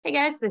Hey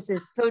guys, this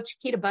is Coach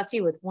Keita Bussey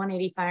with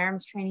 180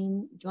 Firearms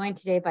Training, joined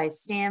today by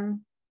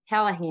Sam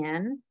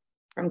Callahan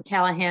from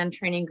Callahan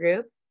Training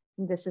Group.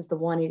 This is the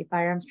 180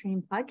 Firearms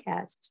Training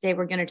Podcast. Today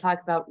we're going to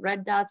talk about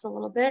red dots a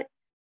little bit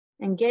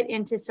and get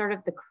into sort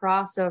of the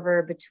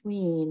crossover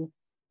between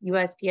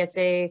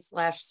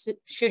USPSA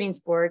 / shooting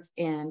sports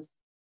and,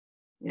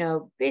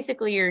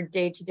 basically your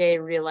day-to-day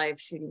real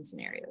life shooting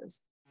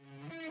scenarios.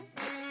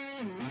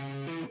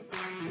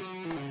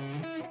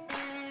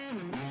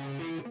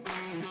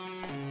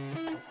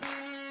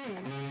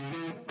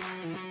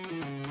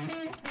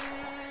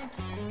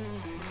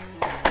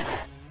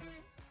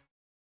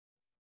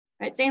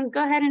 All right, Sam,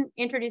 go ahead and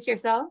introduce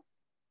yourself.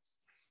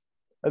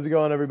 How's it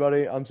going,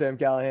 everybody? I'm Sam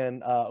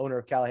Callahan, owner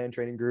of Callahan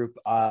Training Group.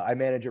 I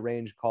manage a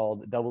range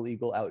called Double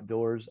Eagle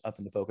Outdoors up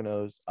in the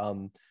Poconos.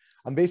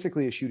 I'm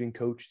basically a shooting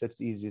coach. That's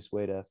the easiest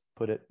way to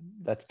put it.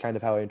 That's kind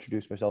of how I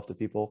introduce myself to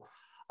people.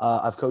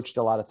 I've coached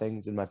a lot of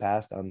things in my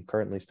past. I'm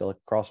currently still a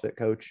CrossFit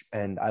coach,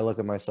 and I look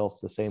at myself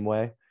the same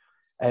way.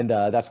 And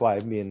that's why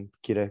me and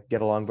Kita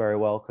get along very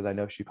well, because I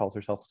know she calls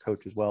herself a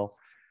coach as well.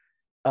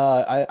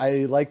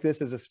 I like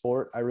this as a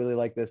sport. I really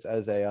like this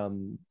as a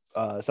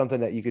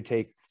something that you could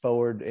take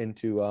forward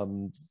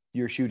into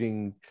your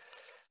shooting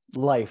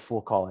life,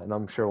 we'll call it, and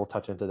I'm sure we'll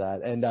touch into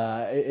that. And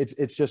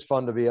it's just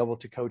fun to be able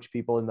to coach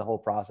people in the whole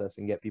process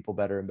and get people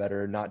better and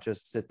better, not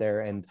just sit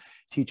there and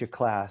teach a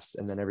class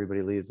and then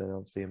everybody leaves and I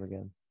don't see them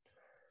again.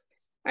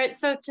 All right,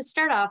 so to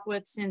start off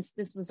with, since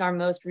this was our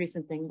most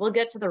recent thing, we'll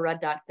get to the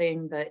red dot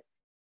thing, but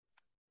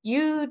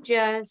you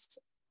just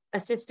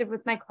assisted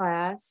with my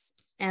class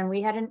and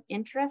we had an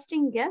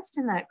interesting guest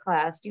in that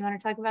class. Do you want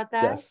to talk about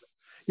that? Yes.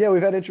 Yeah,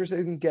 we've had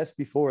interesting guests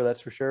before,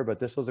 that's for sure, but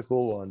this was a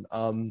cool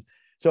one.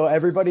 So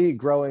everybody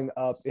growing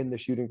up in the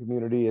shooting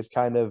community is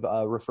kind of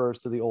refers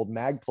to the old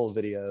Magpul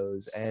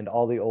videos and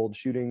all the old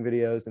shooting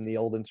videos and the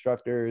old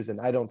instructors. And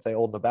I don't say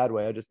old in a bad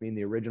way. I just mean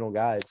the original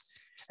guys.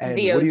 And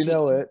The what do you OG.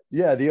 know it?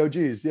 Yeah, the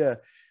OGs. Yeah.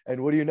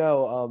 And what do you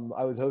know?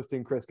 I was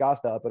hosting Chris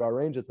Costa up at our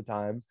range at the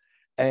time.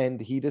 And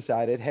he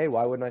decided, hey,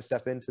 why wouldn't I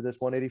step into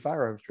this 180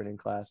 firearms training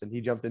class? And he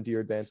jumped into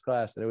your advanced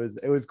class. And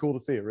it was cool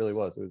to see. It really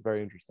was. It was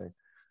very interesting.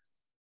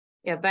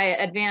 Yeah, by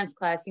advanced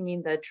class, you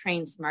mean the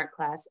Train Smart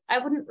class. I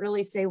wouldn't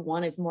really say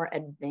one is more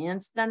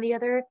advanced than the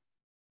other.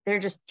 They're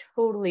just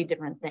totally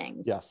different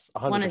things. Yes,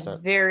 100%. One is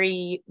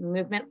very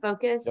movement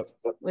focused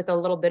with a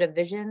little bit of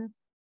vision.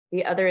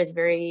 The other is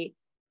very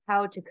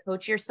how to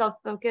coach yourself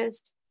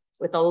focused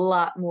with a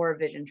lot more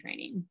vision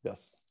training.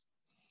 Yes.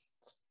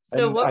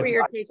 So what were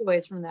your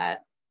takeaways from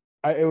that?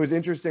 It was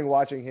interesting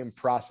watching him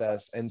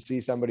process and see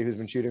somebody who's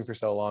been shooting for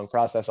so long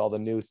process all the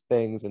new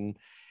things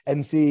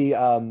and see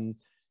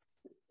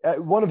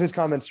one of his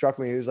comments struck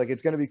me. He was like,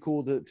 it's going to be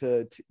cool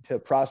to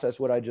process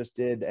what I just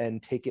did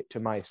and take it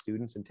to my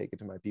students and take it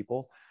to my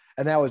people.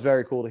 And that was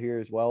very cool to hear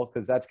as well,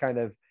 because that's kind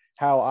of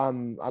how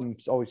I'm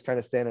always kind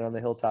of standing on the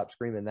hilltop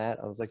screaming that.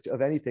 I was like,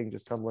 of anything,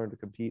 just come learn to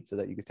compete so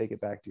that you could take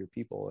it back to your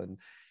people. And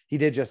he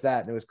did just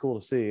that. And it was cool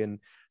to see. And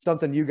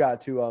something you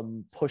got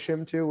to push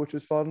him to, which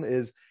was fun,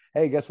 is,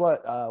 hey, guess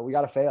what? We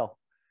got to fail.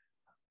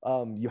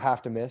 You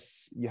have to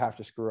miss. You have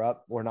to screw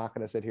up. We're not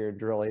going to sit here and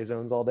drill A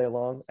zones all day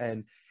long.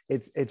 And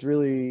it's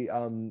really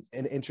an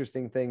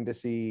interesting thing to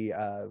see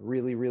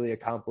really, really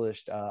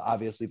accomplished,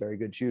 obviously very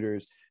good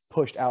shooters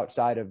pushed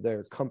outside of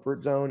their comfort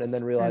zone and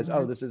then realize,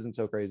 oh, this isn't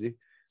so crazy.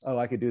 Oh,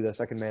 I could do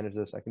this. I can manage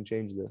this. I can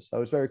change this. So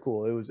it was very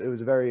cool. It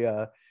was a very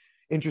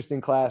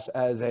interesting class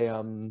as a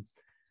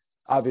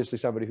obviously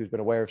somebody who's been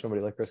aware of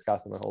somebody like Chris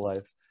Costa my whole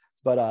life.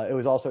 But it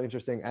was also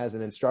interesting as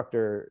an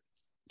instructor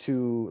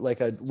to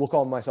we'll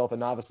call myself a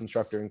novice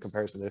instructor in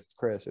comparison to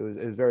Chris. It was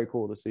very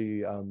cool to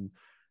see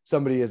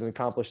somebody as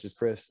accomplished as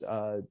Chris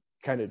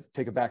kind of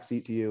take a back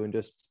seat to you and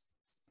just,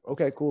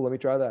 okay, cool, let me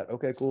try that.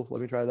 Okay, cool, let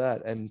me try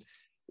that.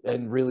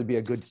 And really be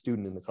a good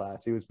student in the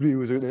class. He was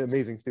an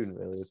amazing student,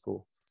 really. It was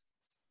cool.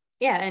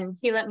 Yeah, and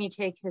he let me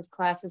take his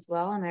class as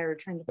well, and I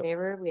returned the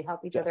favor. We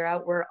help each other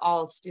out. We're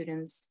all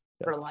students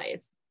for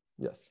life.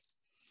 Yes.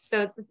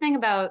 So the thing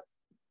about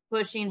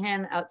pushing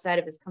him outside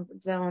of his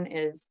comfort zone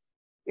is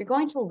you're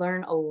going to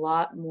learn a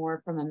lot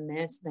more from a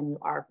miss than you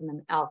are from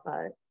an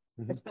alpha,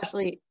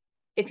 especially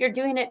if you're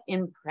doing it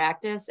in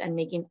practice and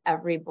making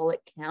every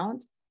bullet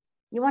count.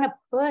 You want to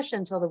push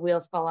until the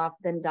wheels fall off,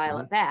 then dial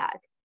it back.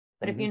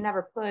 But if you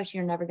never push,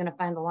 you're never going to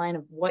find the line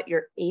of what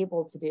you're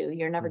able to do.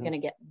 You're never going to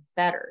get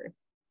better.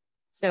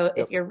 So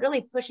if you're really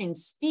pushing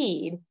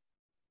speed,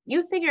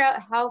 you figure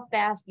out how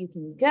fast you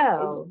can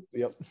go.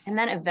 And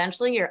then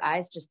eventually your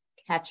eyes just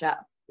catch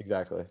up.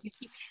 Exactly. You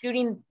keep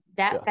shooting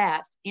that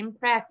fast in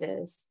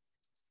practice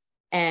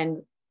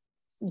and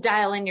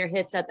dial in your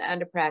hits at the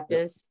end of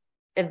practice.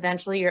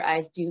 Eventually your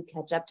eyes do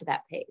catch up to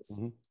that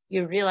pace.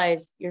 You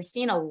realize you're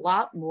seeing a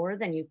lot more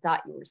than you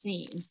thought you were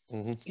seeing.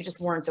 You just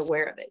weren't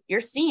aware of it.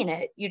 You're seeing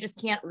it. You just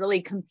can't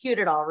really compute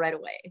it all right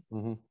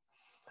away.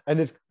 And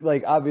it's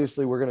like,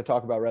 obviously we're going to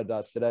talk about red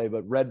dots today,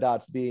 but red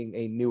dots being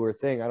a newer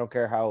thing, I don't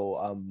care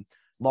how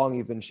long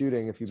you've been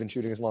shooting. If you've been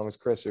shooting as long as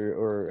Chris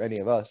or any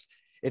of us,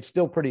 it's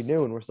still pretty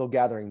new and we're still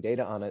gathering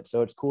data on it.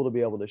 So it's cool to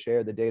be able to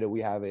share the data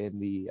we have in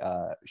the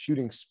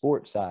shooting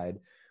sport side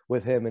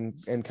with him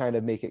and kind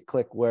of make it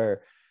click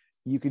where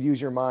you could use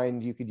your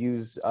mind, you could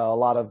use a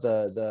lot of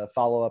the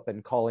follow-up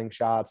and calling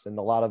shots and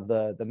a lot of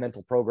the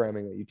mental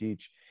programming that you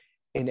teach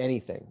in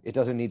anything. It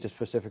doesn't need to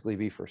specifically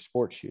be for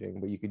sports shooting,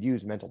 but you could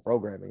use mental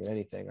programming in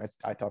anything.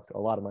 I talked to a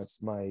lot of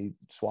my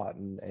SWAT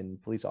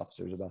and police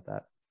officers about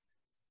that.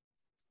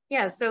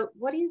 Yeah, so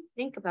what do you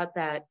think about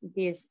that?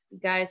 These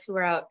guys who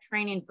are out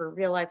training for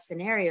real life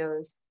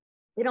scenarios,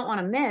 they don't want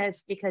to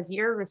miss because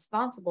you're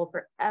responsible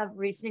for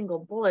every single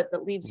bullet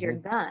that leaves your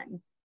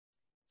gun.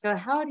 So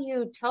how do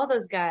you tell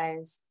those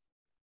guys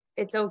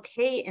it's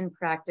okay in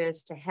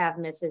practice to have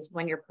misses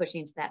when you're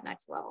pushing to that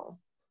next level?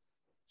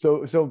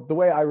 So the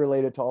way I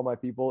relate it to all my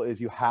people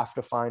is you have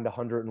to find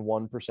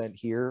 101%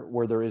 here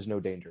where there is no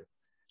danger,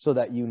 so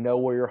that you know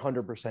where your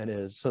 100%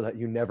 is, so that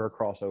you never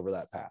cross over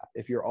that path.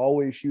 If you're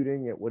always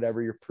shooting at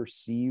whatever your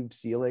perceived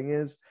ceiling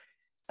is,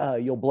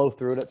 you'll blow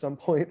through it at some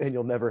point and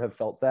you'll never have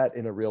felt that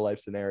in a real life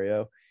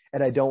scenario.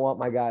 And I don't want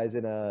my guys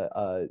in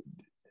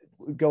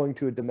going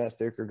to a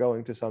domestic or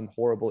going to some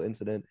horrible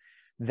incident,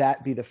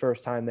 that be the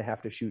first time they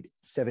have to shoot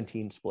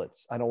 17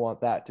 splits. I don't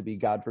want that to be,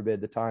 God forbid,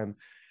 the time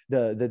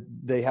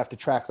they have to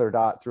track their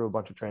dot through a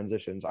bunch of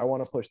transitions. I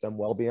want to push them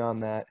well beyond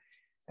that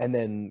and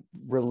then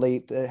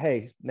relate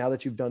hey, now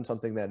that you've done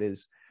something that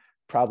is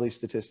probably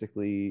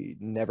statistically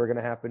never going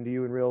to happen to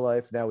you in real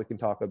life, now we can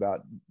talk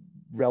about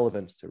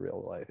relevance to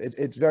real life.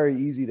 It's very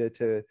easy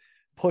to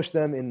push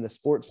them in the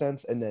sports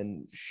sense and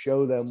then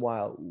show them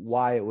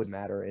why it would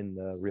matter in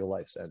the real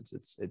life sense.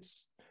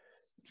 It's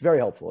very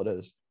helpful. It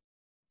is.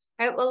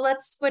 All right, well,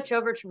 let's switch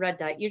over to red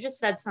dot. You just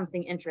said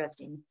something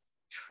interesting,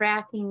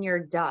 tracking your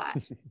dot.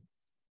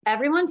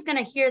 Everyone's going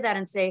to hear that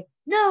and say,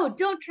 no,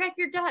 don't track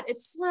your dot,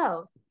 it's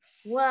slow.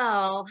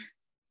 Well,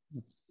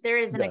 there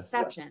is an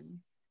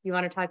exception. You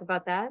want to talk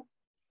about that?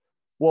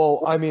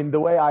 Well, I mean,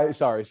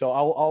 so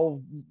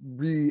I'll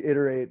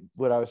reiterate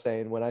what I was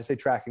saying. When I say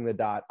tracking the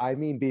dot, I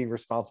mean being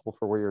responsible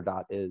for where your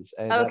dot is.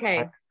 And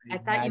okay, I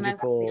thought you meant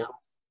something else.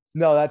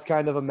 No, that's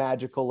kind of a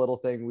magical little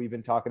thing we've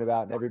been talking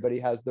about, and everybody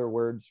has their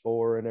words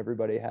for, and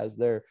everybody has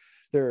their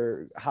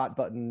hot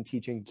button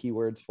teaching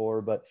keywords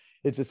for. But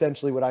it's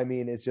essentially what I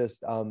mean is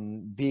just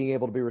being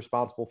able to be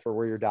responsible for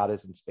where your dot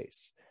is in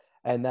space,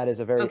 and that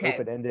is a very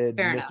open-ended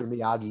Mr.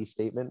 Miyagi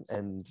statement,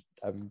 and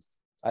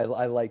I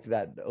liked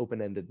that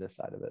open-endedness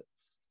side of it.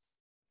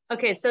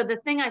 Okay, so the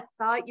thing I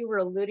thought you were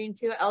alluding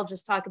to, I'll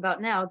just talk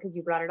about now because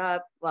you brought it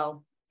up,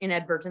 well,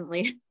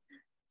 inadvertently.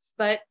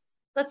 But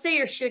let's say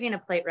you're shooting a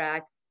plate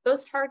rack.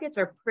 Those targets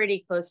are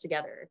pretty close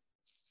together.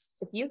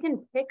 If you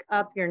can pick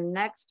up your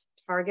next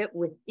target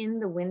within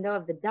the window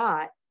of the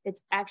dot,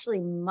 it's actually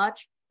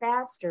much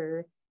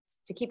faster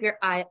to keep your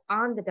eye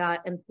on the dot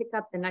and pick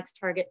up the next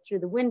target through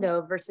the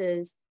window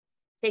versus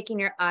taking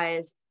your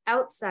eyes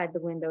outside the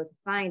window to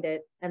find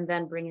it and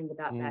then bringing the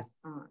dot back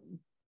on.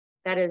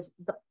 That is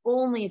the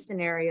only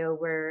scenario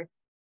where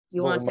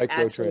you want to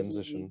micro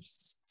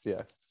transitions.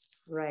 Yeah.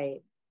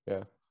 Right.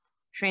 Yeah.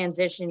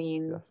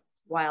 Transitioning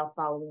while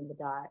following the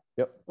dot.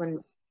 Yep.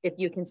 If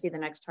you can see the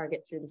next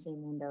target through the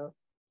same window.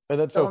 And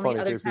that's so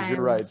funny too, because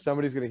you're right.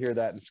 Somebody's going to hear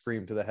that and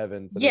scream to the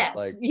heavens. And yes. It's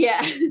like,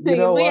 yeah. You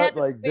know what?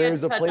 Like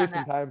there's a place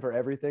and time for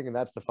everything. And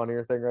that's the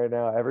funnier thing right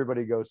now.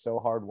 Everybody goes so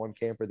hard one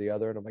camp or the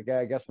other. And I'm like,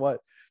 yeah, guess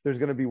what? There's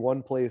going to be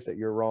one place that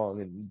you're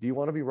wrong. And do you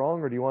want to be wrong,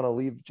 or do you want to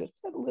leave just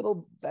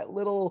that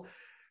little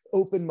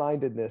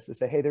open-mindedness to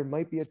say, hey, there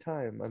might be a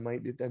time I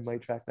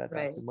might track that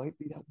down. There might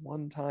be that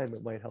one time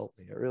it might help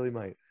me. It really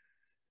might.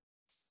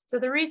 So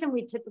the reason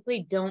we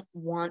typically don't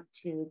want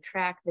to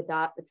track the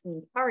dot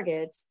between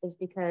targets is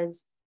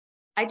because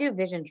I do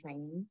vision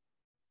training,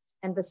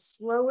 and the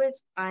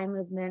slowest eye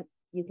movement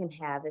you can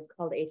have is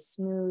called a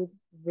smooth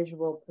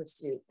visual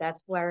pursuit.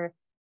 That's where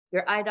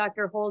your eye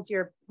doctor holds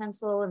your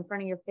pencil in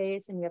front of your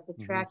face and you have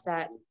to track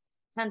that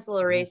pencil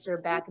eraser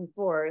back and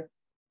forth,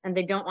 and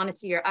they don't want to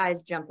see your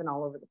eyes jumping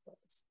all over the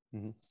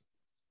place.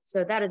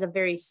 So that is a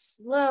very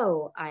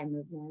slow eye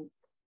movement.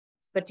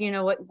 But do you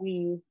know what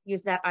we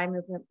use that eye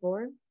movement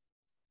for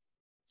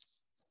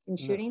in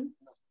shooting?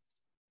 No.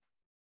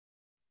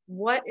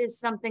 What is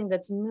something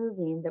that's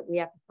moving that we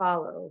have to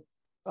follow?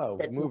 Oh,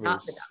 that's movers,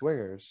 not the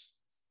swingers.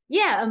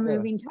 Yeah, a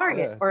moving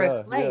target or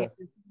a clay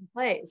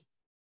plays.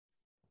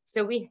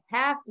 So we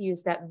have to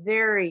use that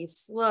very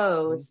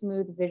slow,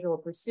 smooth visual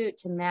pursuit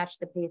to match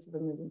the pace of a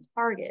moving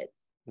target,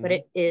 but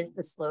it is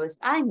the slowest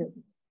eye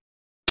movement.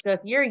 So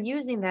if you're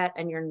using that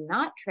and you're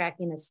not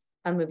tracking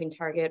a moving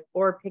target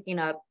or picking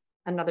up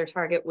another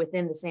target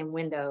within the same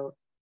window,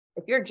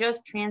 if you're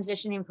just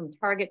transitioning from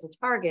target to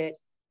target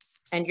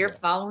and you're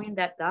following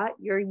that dot,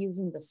 you're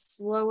using the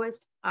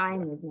slowest eye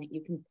movement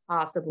you can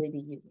possibly be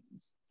using.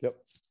 Yep.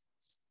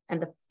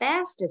 And the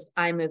fastest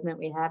eye movement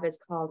we have is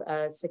called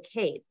a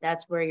saccade.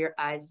 That's where your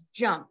eyes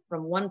jump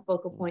from one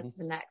focal point to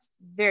the next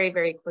very,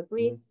 very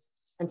quickly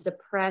and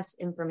suppress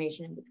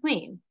information in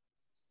between.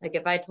 Like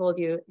if I told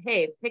you,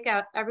 hey, pick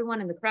out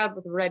everyone in the crowd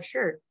with a red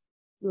shirt,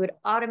 you would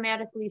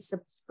automatically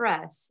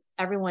suppress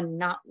everyone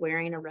not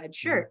wearing a red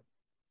shirt.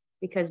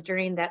 because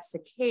during that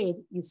saccade,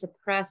 you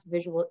suppress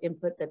visual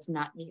input that's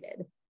not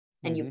needed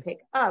and you pick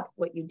up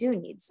what you do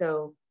need.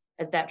 So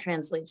as that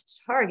translates to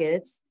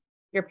targets,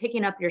 you're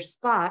picking up your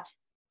spot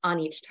on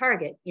each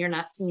target. You're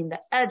not seeing the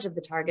edge of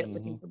the target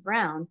looking for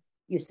brown.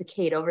 You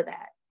saccade over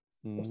that.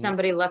 If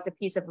somebody left a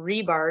piece of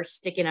rebar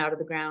sticking out of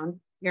the ground,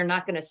 you're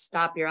not going to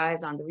stop your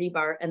eyes on the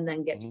rebar and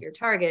then get to your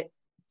target.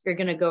 You're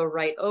going to go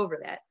right over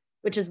that,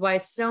 which is why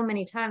so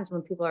many times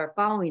when people are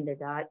following their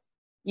dot,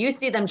 you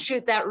see them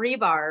shoot that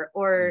rebar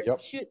or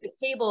shoot the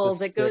cable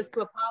that goes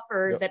to a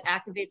popper that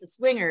activates a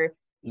swinger.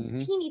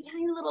 These teeny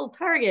tiny little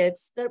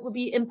targets that would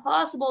be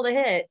impossible to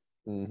hit.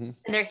 And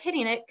they're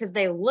hitting it because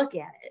they look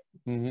at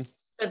it.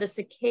 So the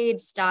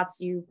saccade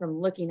stops you from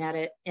looking at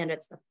it, and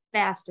it's the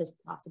fastest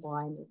possible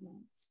eye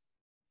movement.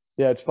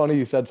 Yeah, it's funny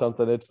you said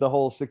something. It's the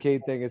whole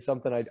saccade thing is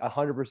something I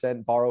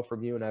 100% borrow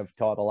from you, and I've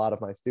taught a lot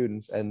of my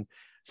students. And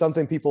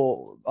something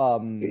people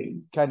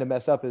kind of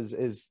mess up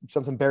is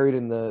something buried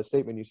in the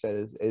statement you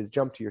said is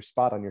jump to your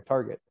spot on your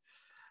target,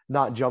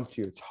 not jump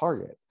to your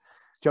target.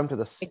 Jump to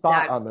the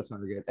spot on the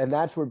target. And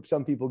that's where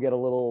some people get a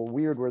little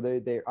weird, where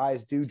their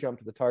eyes do jump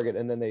to the target,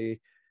 and then they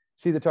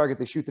see the target,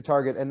 they shoot the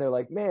target, and they're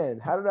like, man,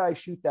 how did I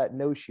shoot that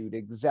no shoot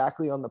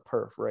exactly on the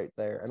perf right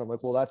there? And I'm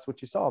like, well, that's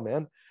what you saw,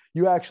 man.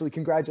 You actually,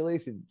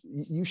 congratulations,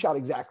 you shot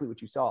exactly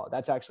what you saw.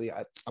 That's actually,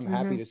 I'm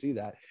happy to see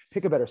that.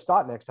 Pick a better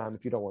spot next time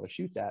if you don't want to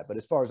shoot that. But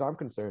as far as I'm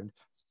concerned,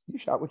 you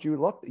shot what you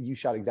looked, you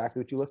shot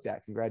exactly what you looked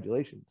at.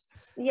 Congratulations.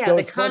 Yeah, so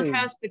the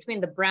contrast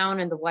between the brown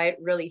and the white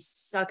really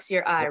sucks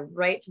your eye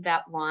right to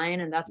that line.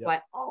 And that's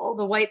why all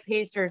the white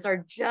pasters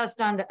are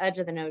just on the edge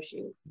of the no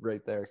shoot.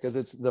 Right there, because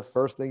it's the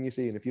first thing you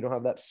see. And if you don't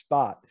have that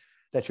spot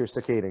that you're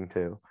saccading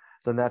to,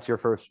 then that's your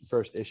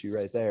first issue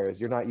right there,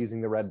 is you're not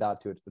using the red dot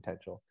to its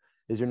potential.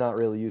 Is you're not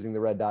really using the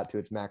red dot to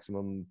its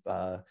maximum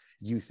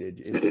usage.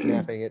 It's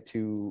snapping it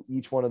to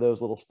each one of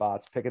those little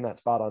spots, picking that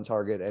spot on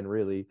target, and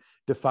really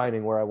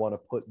defining where I want to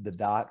put the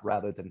dot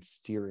rather than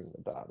steering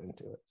the dot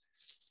into it.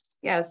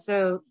 Yeah,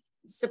 so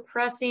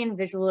suppressing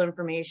visual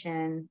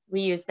information,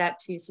 we use that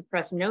to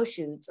suppress no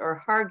shoots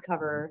or hard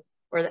cover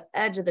or the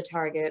edge of the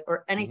target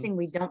or anything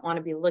we don't want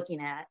to be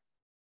looking at.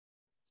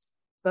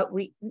 But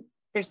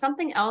there's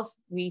something else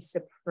we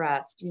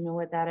suppress. Do you know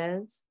what that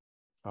is?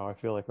 Oh, I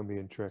feel like I'm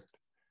being tricked.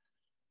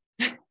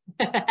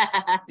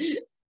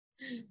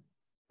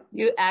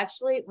 You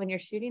actually, when you're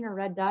shooting a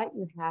red dot,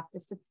 you have to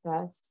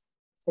suppress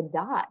the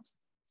dot.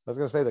 I was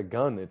going to say the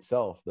gun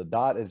itself. The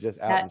dot is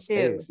just out in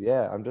space.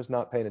 Yeah, I'm just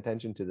not paying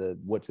attention to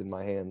what's in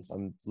my hands.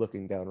 I'm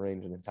looking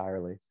downrange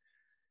entirely.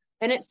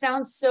 And it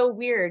sounds so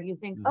weird. You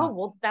think, oh,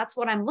 well, that's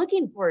what I'm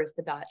looking for is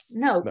the dot.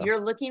 No,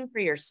 you're looking for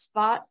your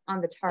spot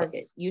on the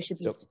target. You should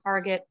be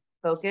target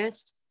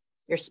focused.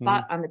 Your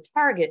spot on the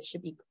target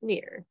should be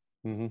clear.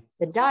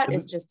 The dot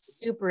is just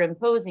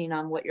superimposing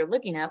on what you're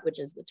looking at, which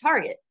is the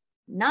target,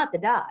 not the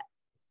dot.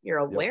 You're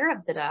aware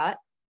of the dot.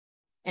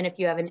 And if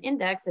you have an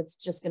index, it's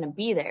just going to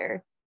be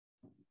there.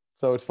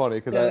 So it's funny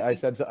because I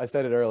said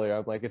it earlier.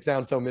 I'm like, it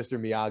sounds so Mr.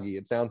 Miyagi.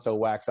 It sounds so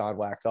wax on,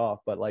 wax off.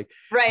 But like,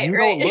 you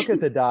don't look at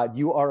the dot.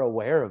 You are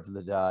aware of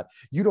the dot.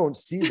 You don't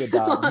see the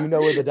dot. You know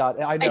where the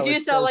dot. I know. I do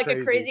sound like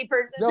a crazy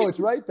person. No, it's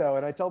right though.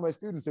 And I tell my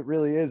students, it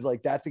really is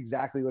like, that's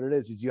exactly what it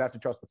is. Is you have to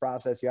trust the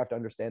process. You have to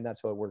understand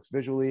that's how it works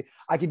visually.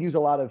 I could use a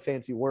lot of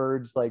fancy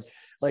words like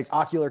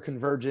ocular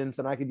convergence,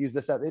 and I could use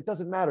this. It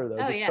doesn't matter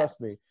though. Just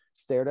trust me.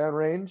 Stare down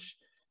range.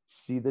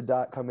 See the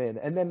dot come in.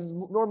 And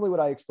then normally what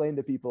I explain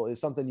to people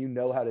is something you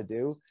know how to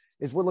do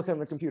is we're looking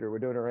at a computer. We're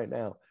doing it right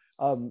now.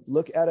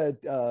 Look at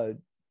a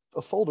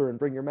folder and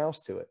bring your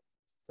mouse to it.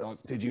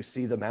 Did you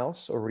see the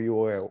mouse, or were you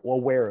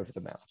aware of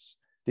the mouse?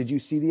 Did you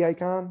see the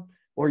icon?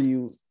 Or are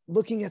you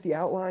looking at the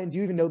outline? Do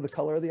you even know the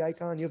color of the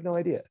icon? You have no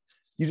idea.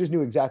 You just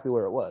knew exactly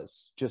where it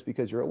was just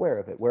because you're aware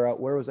of it. Where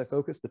was I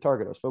focused? The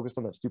target. I was focused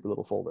on that stupid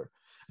little folder,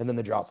 and then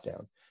the drop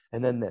down,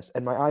 and then this.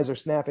 And my eyes are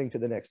snapping to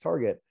the next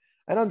target.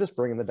 And I'm just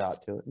bringing the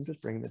dot to it. I'm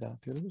just bringing the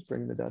dot to it. I'm just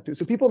bringing the dot to it.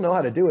 So people know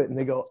how to do it, and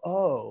they go,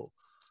 oh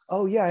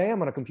yeah, I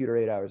am on a computer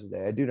 8 hours a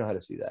day. I do know how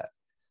to see that.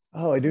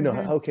 Oh, I do know.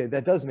 Okay,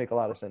 that does make a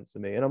lot of sense to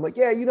me. And I'm like,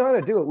 yeah, you know how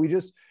to do it.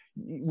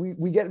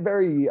 We get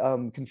very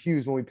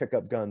confused when we pick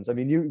up guns. I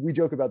mean, we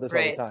joke about this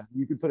all the time.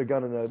 You could put a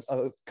gun in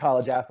a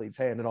college athlete's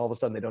hand, and all of a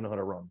sudden they don't know how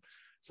to run.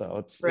 So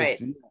it's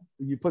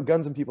you put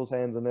guns in people's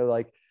hands, and they're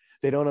like,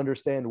 they don't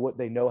understand what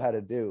they know how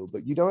to do.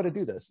 But you know how to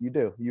do this. You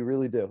do. You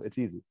really do. It's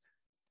easy.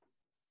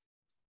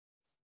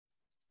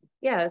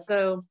 Yeah,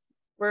 so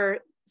we're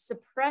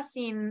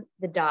suppressing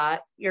the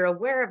dot. You're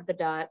aware of the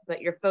dot, but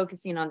you're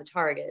focusing on the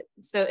target.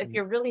 So if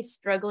you're really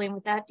struggling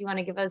with that, do you want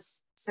to give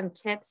us some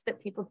tips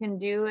that people can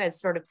do as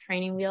sort of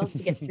training wheels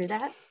to get through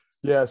that?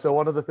 Yeah, so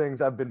one of the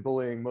things I've been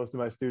bullying most of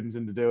my students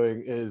into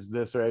doing is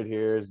this right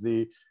here, is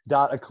the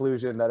dot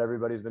occlusion that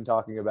everybody's been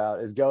talking about,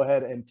 is go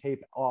ahead and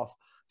tape off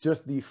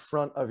just the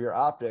front of your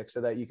optic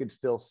so that you can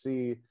still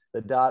see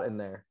the dot in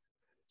there.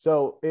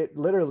 So it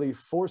literally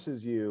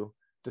forces you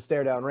to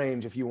stare down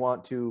range if you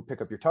want to pick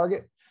up your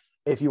target.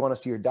 If you want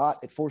to see your dot,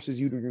 it forces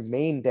you to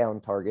remain down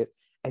target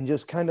and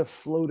just kind of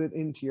float it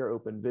into your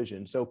open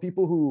vision. So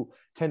people who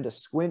tend to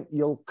squint,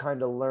 you'll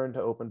kind of learn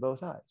to open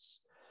both eyes.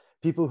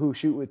 People who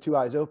shoot with two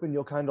eyes open,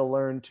 you'll kind of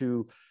learn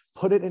to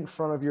put it in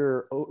front of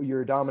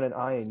your dominant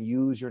eye and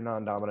use your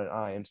non-dominant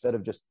eye instead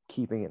of just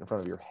keeping it in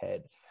front of your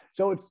head.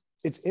 So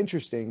it's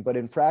interesting, but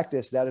in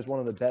practice, that is one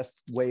of the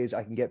best ways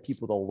I can get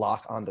people to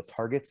lock onto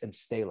targets and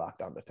stay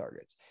locked onto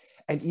targets.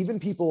 And even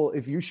people,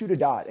 if you shoot a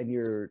dot and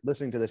you're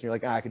listening to this and you're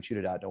like, I can shoot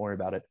a dot, don't worry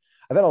about it.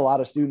 I've had a lot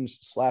of students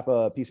slap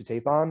a piece of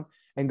tape on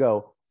and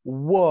go,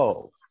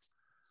 whoa,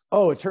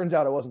 oh, it turns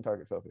out I wasn't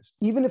target focused.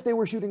 Even if they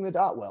were shooting the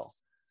dot well,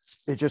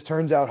 it just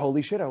turns out,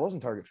 holy shit, I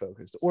wasn't target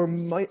focused. Or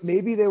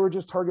maybe they were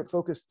just target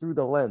focused through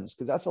the lens,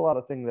 because that's one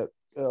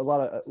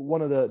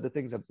of the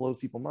things that blows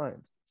people's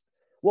minds.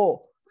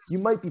 Well, you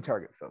might be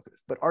target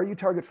focused, but are you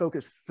target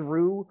focused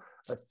through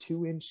a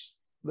 2-inch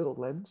little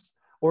lens?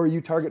 Or are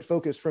you target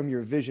focused from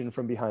your vision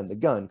from behind the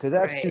gun? Because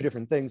that's two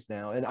different things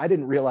now. And I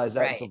didn't realize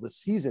that until this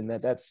season,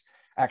 that's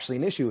actually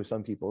an issue with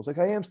some people. It's like,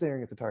 I am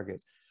staring at the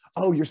target.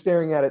 Oh, you're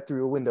staring at it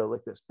through a window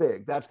like this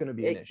big. That's going to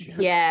be an issue.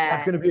 Yeah.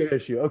 That's going to be an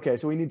issue. Okay,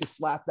 so we need to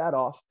slap that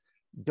off.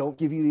 Don't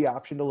give you the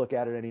option to look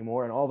at it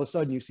anymore. And all of a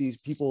sudden you see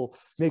people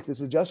make this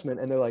adjustment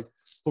and they're like,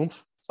 boom,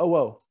 oh,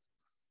 whoa,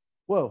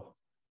 whoa.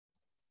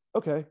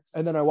 Okay.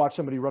 And then I watch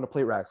somebody run a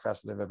plate rack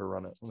faster than they've ever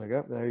run it. I'm like,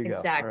 oh, there you go.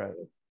 Exactly. All right.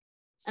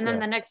 And then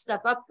the next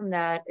step up from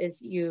that is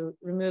you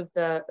remove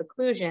the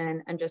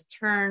occlusion and just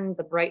turn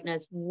the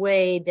brightness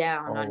way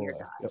down on your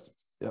dot.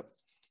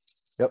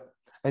 Yep.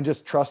 And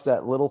just trust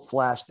that little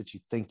flash that you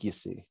think you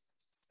see.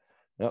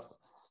 Yep.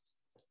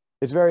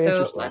 It's very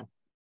interesting.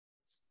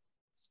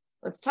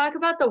 Let's talk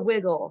about the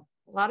wiggle.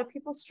 A lot of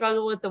people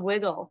struggle with the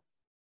wiggle.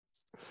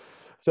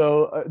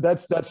 So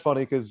that's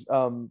funny because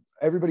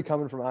everybody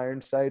coming from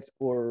iron sights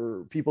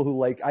or people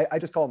who I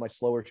just call them my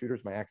slower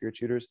shooters, my accurate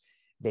shooters,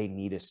 they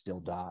need a still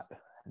dot.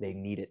 They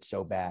need it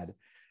so bad.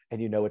 And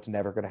you know it's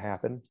never going to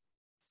happen.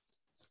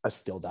 A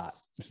still dot.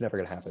 It's never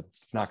going to happen.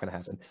 It's not going to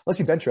happen. Unless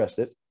you bench rest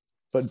it,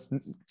 but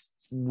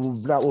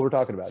not what we're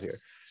talking about here.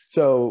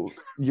 So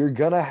you're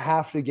going to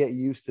have to get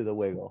used to the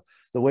wiggle.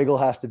 The wiggle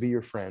has to be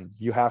your friend.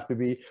 You have to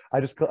be,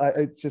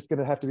 it's just going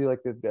to have to be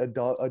like a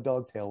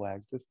dog tail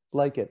wag. Just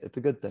like it. It's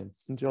a good thing.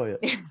 Enjoy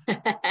it.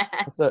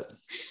 That's it.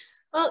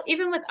 Well,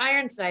 even with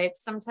iron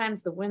sights,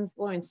 sometimes the wind's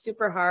blowing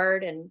super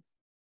hard and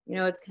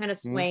it's kind of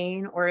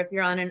swaying, or if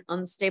you're on an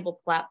unstable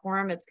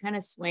platform, it's kind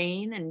of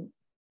swaying and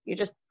you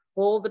just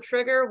pull the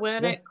trigger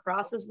when it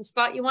crosses the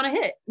spot you want to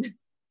hit.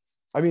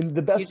 I mean,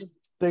 the best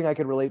thing I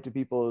can relate to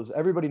people is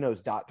everybody knows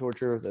dot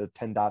torture, the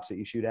 10 dots that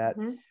you shoot at.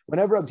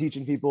 Whenever I'm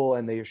teaching people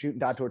and they're shooting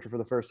dot torture for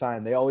the first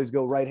time, they always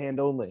go right hand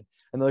only.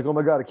 And they're like, oh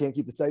my God, I can't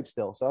keep the sight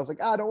still. So I was like,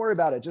 don't worry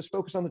about it. Just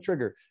focus on the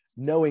trigger,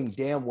 knowing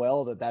damn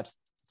well that that's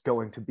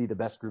going to be the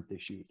best group they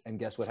shoot. And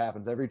guess what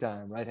happens every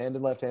time? Right hand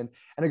and left hand.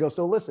 And I go,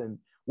 so listen,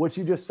 what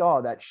you just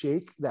saw, that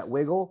shake, that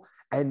wiggle,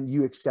 and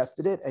you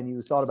accepted it and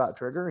you thought about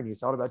trigger and you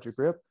thought about your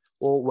grip,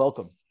 well,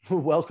 welcome.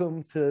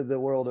 Welcome to the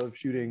world of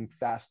shooting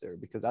faster,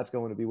 because that's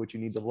going to be what you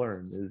need to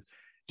learn is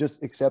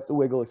just accept the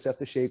wiggle, accept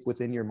the shake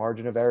within your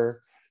margin of error.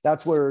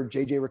 That's where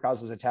JJ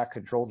Ricazzo's attack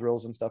control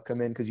drills and stuff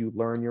come in, because you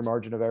learn your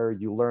margin of error.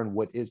 You learn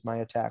what is my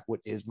attack, what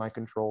is my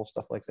control,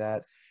 stuff like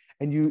that.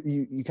 And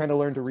you kind of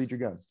learn to read your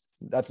gun.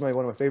 That's one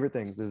of my favorite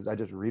things is I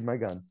just read my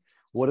gun.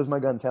 What is my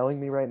gun telling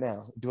me right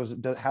now?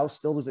 How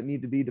still does it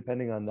need to be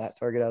depending on that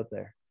target out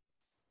there?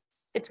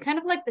 It's kind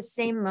of like the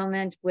same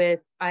moment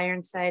with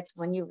iron sights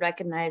when you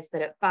recognize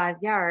that at 5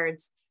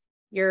 yards,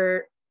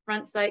 your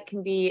front sight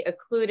can be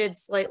occluded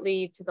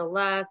slightly to the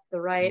left, the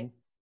right,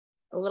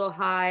 a little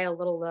high, a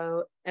little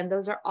low, and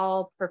those are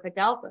all perfect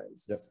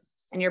alphas. Yep.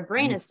 And your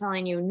brain is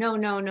telling you, no,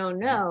 no, no,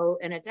 no,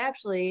 and it's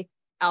actually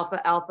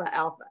alpha, alpha,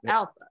 alpha,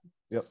 alpha.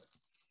 Yep.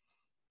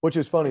 Which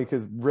is funny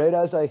because right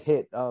as I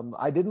hit,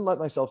 I didn't let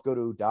myself go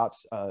to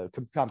dots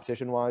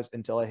competition wise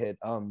until I hit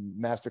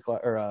master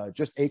class or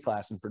just A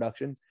class in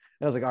production.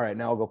 And I was like, all right,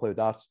 now I'll go play with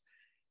dots.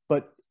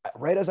 But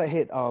right as I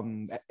hit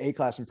A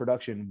class in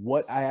production,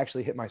 what I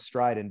actually hit my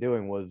stride in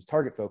doing was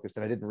target focused.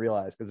 And I didn't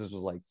realize, because this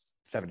was like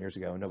 7 years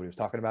ago and nobody was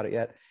talking about it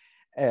yet.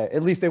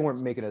 At least they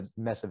weren't making a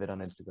mess of it on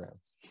Instagram.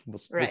 We'll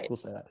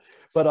say that.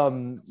 But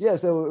yeah,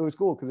 so it was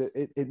cool because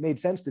it made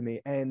sense to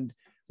me. And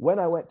when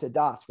I went to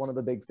dots, one of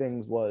the big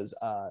things was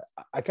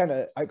I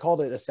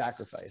called it a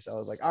sacrifice. I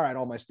was like, all right,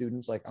 all my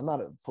students, like, I'm not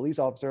a police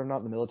officer. I'm not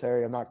in the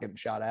military. I'm not getting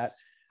shot at.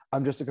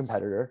 I'm just a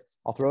competitor.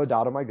 I'll throw a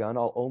dot on my gun.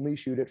 I'll only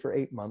shoot it for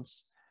 8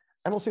 months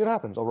and we'll see what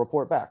happens. I'll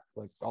report back.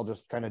 Like, I'll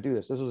just kind of do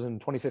this. This was in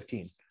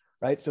 2015,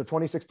 right? So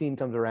 2016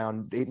 comes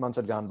around, 8 months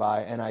had gone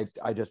by, and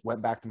I just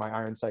went back to my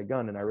iron sight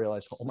gun and I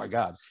realized, oh my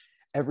God,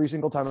 every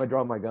single time I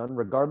draw my gun,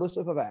 regardless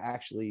of if I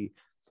actually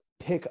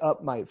pick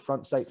up my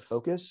front sight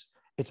focus,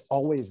 it's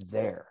always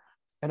there.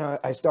 And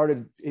I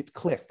started, it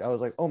clicked. I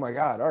was like, oh my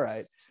God, all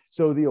right.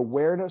 So the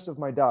awareness of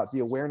my dot, the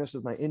awareness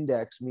of my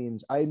index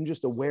means I'm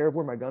just aware of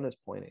where my gun is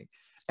pointing.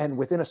 And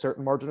within a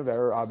certain margin of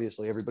error,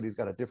 obviously everybody's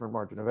got a different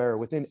margin of error.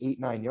 Within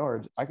 8-9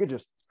 yards, I could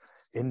just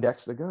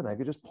index the gun. I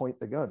could just point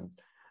the gun.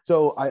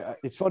 So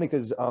it's funny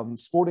because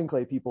sporting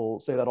clay people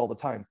say that all the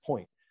time,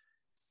 point.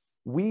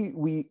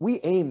 We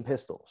aim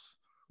pistols.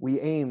 We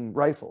aim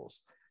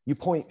rifles. You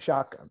point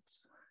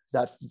shotguns.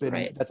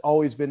 That's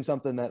always been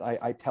something that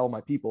I tell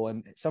my people,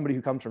 and somebody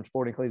who comes from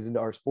sporting clays into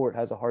our sport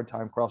has a hard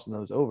time crossing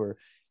those over,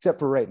 except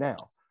for right now.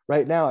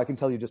 Right now, I can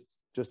tell you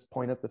just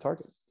point at the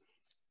target.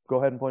 Go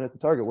ahead and point at the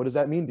target. What does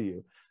that mean to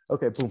you?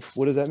 Okay, boom.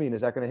 What does that mean?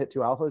 Is that going to hit 2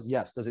 alphas?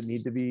 Yes. Does it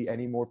need to be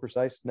any more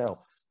precise? No.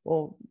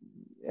 Well,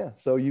 yeah.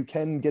 So you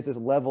can get this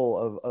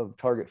level of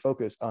target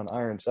focus on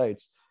iron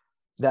sights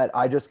that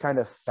I just kind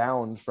of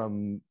found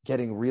from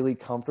getting really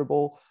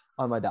comfortable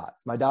on my dot.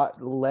 My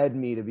dot led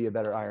me to be a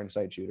better iron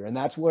sight shooter. And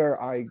that's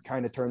where I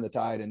kind of turned the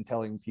tide in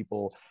telling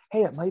people,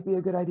 hey, it might be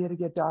a good idea to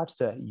get dots,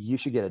 to you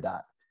should get a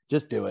dot.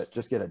 Just do it.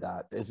 Just get a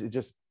dot.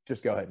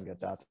 Just go ahead and get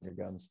dots in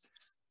your guns.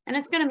 And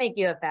it's going to make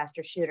you a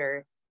faster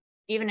shooter.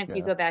 Even if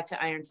you go back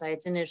to iron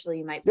sights, initially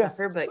you might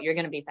suffer, but you're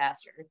going to be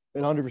faster.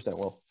 100%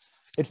 will.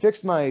 It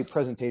fixed my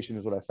presentation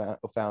is what I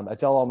found. I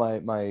tell all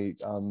my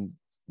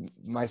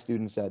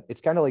students that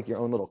it's kind of like your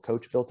own little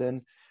coach built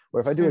in,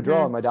 where if I do a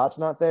draw and my dot's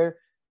not there,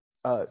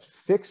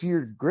 fix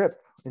your grip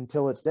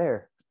until it's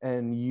there.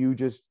 And you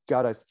just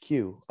got a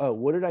cue. Oh,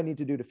 what did I need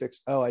to do to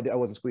fix? Oh, I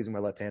wasn't squeezing my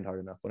left hand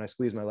hard enough. When I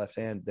squeezed my left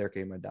hand, there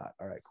came my dot.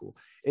 All right, cool.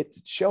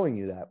 It's showing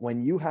you that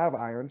when you have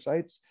iron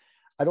sights,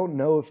 I don't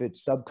know if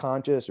it's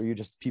subconscious or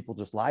people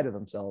just lie to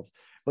themselves,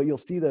 but you'll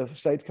see the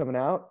sights coming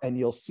out and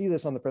you'll see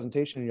this on the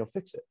presentation and you'll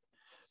fix it.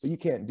 But you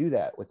can't do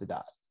that with the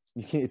dot.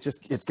 You can't,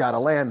 it's got to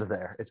land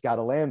there. It's got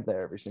to land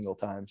there every single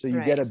time. So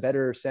you get a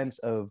better sense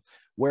of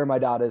where my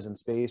dot is in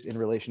space in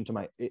relation to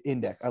my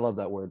index. I love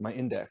that word, my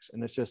index.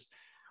 And it's just,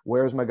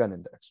 where's my gun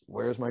index?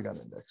 Where's my gun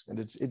index? And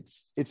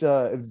it's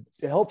a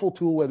helpful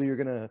tool, whether you're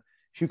going to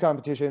shoot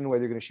competition,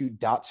 whether you're going to shoot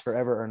dots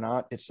forever or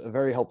not. It's a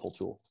very helpful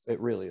tool.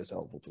 It really is a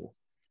helpful tool.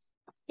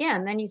 Yeah.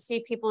 And then you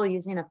see people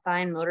using a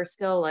fine motor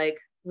skill, like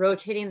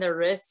rotating their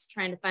wrists,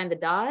 trying to find the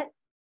dot.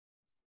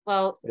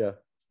 Well,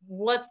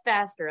 what's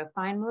faster, a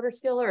fine motor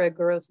skill or a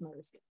gross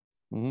motor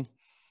skill?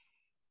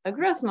 A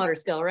gross motor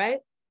skill, right?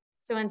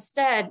 So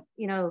instead,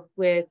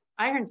 with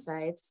iron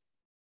sights,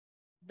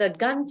 the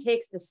gun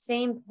takes the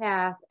same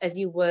path as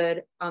you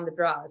would on the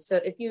draw. So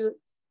if you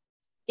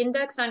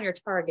index on your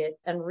target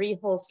and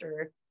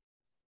reholster,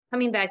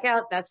 coming back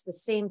out, that's the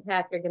same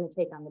path you're going to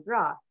take on the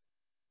draw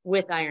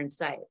with iron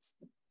sights,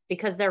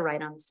 because they're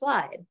right on the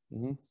slide.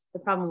 The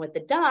problem with the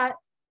dot,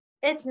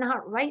 it's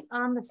not right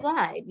on the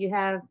slide. You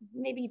have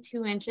maybe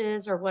 2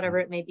 inches or whatever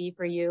it may be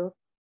for you.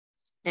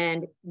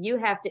 And you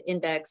have to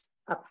index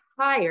up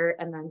higher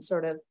and then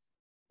sort of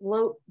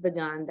float the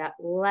gun that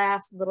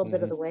last little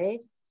bit of the way.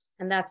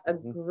 And that's a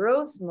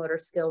gross motor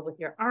skill with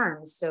your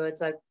arms. So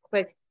it's a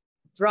quick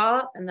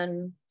draw and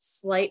then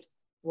slight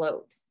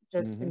float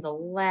just in the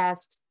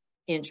last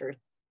inch or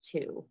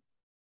 2.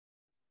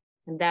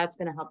 And that's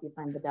going to help you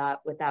find the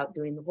dot without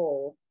doing the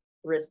whole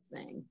wrist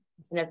thing.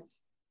 And if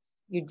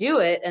you do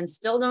it and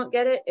still don't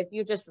get it, if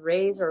you just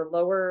raise or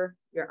lower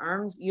your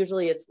arms,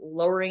 usually it's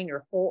lowering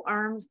your whole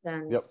arms,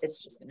 then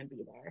it's just going to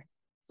be there.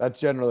 That's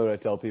generally what I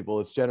tell people.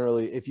 It's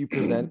generally, if you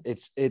present,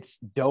 it's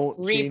don't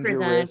change your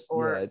wrist.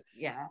 Or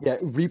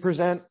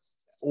represent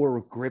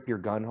or grip your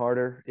gun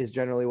harder is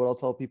generally what I'll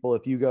tell people.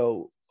 If you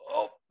go,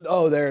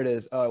 oh, there it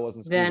is. Oh, I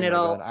wasn't. Then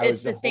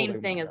it's the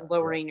same thing as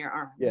lowering your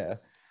arms. Yeah.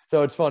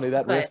 So it's funny,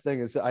 that wrist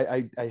thing is,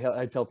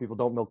 I tell people,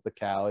 don't milk the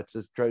cow. It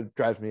just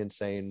drives me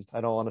insane.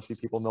 I don't want to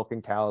see people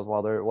milking cows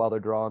while they're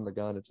drawing the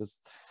gun. It just,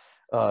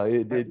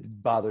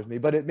 it bothers me,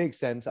 but it makes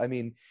sense. I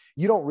mean,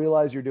 you don't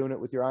realize you're doing it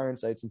with your iron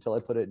sights until I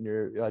put it in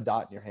your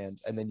dot in your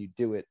hands, and then you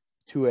do it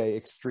to a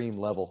extreme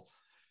level.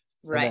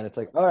 Right. And then it's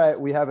like, all right,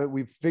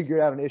 we've figured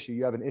out an issue.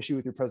 You have an issue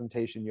with your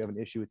presentation. You have an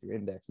issue with your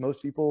index.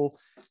 Most people,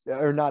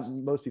 or not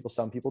most people,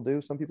 some people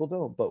do, some people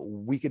don't, but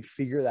we could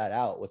figure that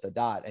out with a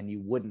dot, and you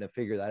wouldn't have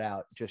figured that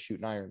out just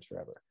shooting irons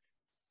forever.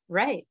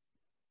 Right.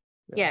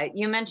 Yeah.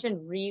 You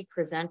mentioned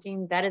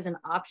representing. That is an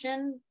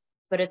option,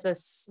 but it's a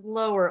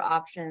slower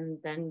option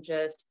than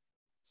just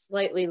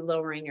slightly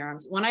lowering your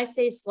arms. When I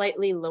say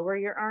slightly lower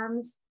your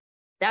arms,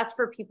 that's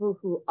for people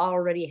who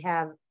already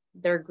have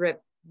their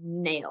grip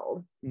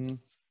nailed.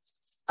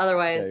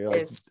 Otherwise,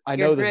 if I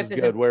know your this grip is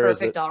isn't good. Where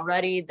perfect is it?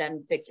 already,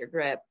 then fix your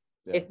grip.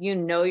 If you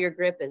know your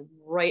grip is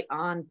right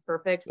on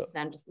perfect,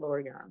 then just lower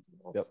your arms.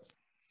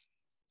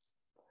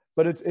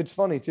 But it's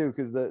funny too,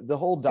 because the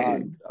whole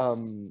dot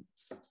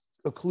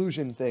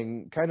occlusion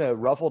thing kind of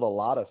ruffled a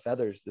lot of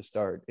feathers to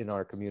start in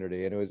our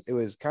community, and it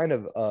was kind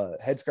of a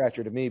head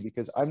scratcher to me,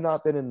 because I've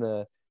not been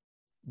in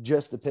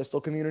just the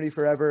pistol community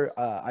forever.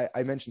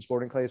 I mentioned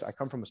sporting clays. I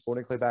come from a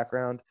sporting clay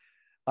background.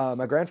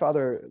 My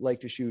grandfather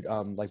liked to shoot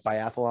like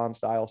biathlon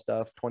style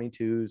stuff,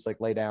 22s,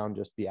 like lay down,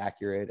 just be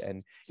accurate.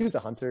 And he was a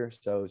hunter,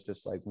 so it's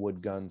just like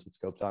wood guns with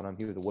scopes on them.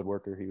 He was a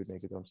woodworker. He would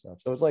make his own stuff.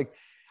 So it's like,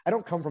 I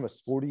don't come from a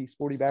sporty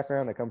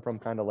background. I come from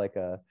kind of like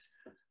a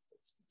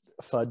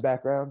FUD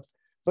background.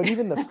 But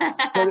even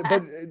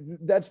but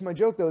that's my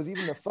joke though, is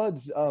even the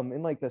FUDs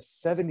in like the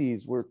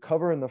 70s were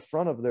covering the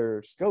front of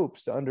their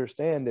scopes to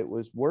understand it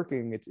was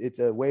working. It's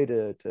a way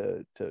to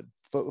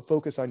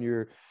focus on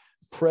your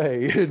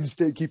prey and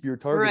keep your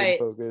target in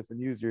focus and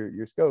use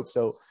your scope.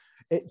 So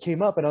it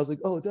came up and I was like,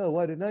 oh, duh,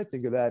 why didn't I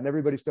think of that? And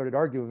everybody started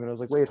arguing, and I was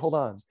like, wait, hold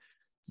on.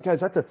 guys,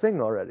 that's a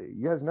thing already.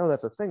 You guys know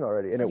that's a thing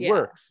already. And it Yeah.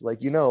 works.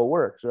 Like, you know, it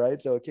works,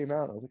 right? So it came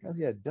out. I was like, oh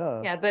yeah,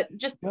 duh. Yeah, but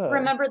just duh.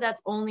 remember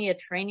that's only a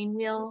training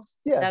wheel.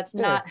 Yeah. That's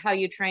not how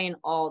you train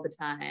all the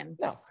time.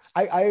 No,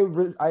 I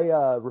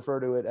refer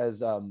to it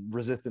as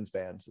resistance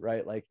bands,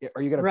 right? Like,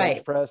 are you going to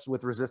bench press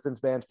with resistance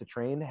bands to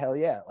train? Hell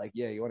yeah. Like,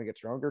 yeah, you want to get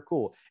stronger?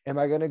 Cool. Am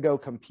I going to go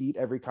compete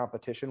every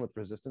competition with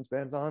resistance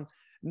bands on?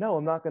 No,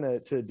 I'm not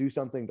going to do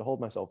something to hold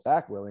myself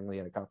back willingly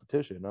in a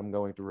competition. I'm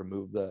going to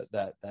remove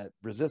that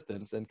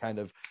resistance and kind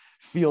of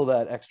feel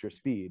that extra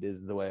speed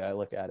is the way I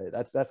look at it.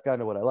 That's kind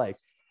of what I like.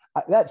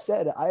 That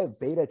said, I have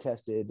beta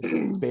tested.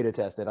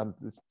 I'm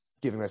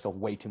giving myself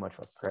way too much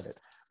credit,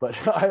 but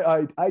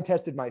I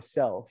tested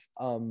myself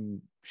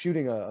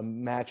shooting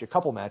a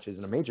couple matches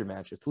and a major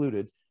match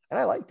occluded, and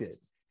I liked it.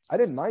 I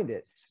didn't mind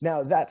it.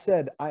 Now, that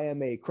said, I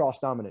am a cross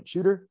dominant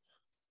shooter.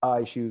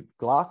 I shoot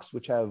Glocks,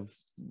 which have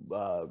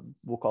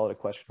we'll call it a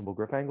questionable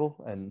grip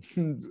angle, and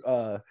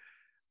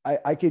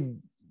I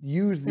could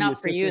use the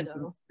not for you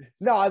though.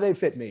 No, they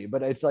fit me,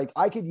 but it's like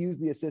I could use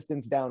the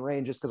assistance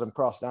downrange just because I'm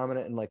cross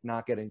dominant and like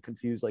not getting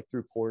confused like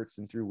through ports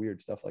and through weird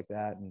stuff like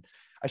that. And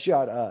I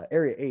shot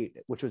area 8,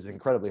 which was an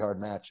incredibly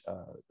hard match,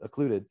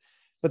 occluded,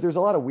 but there's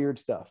a lot of weird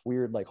stuff,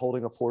 like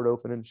holding a port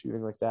open and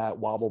shooting like that,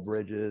 wobble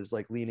bridges,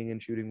 like leaning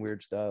and shooting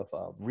weird stuff,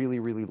 really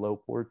low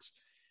ports.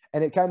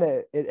 And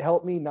it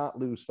helped me not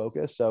lose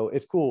focus. So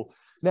it's cool.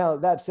 Now,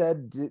 that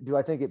said, do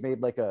I think it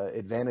made like a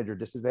advantage or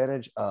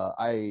disadvantage?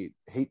 I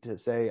hate to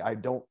say I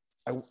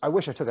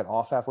wish I took it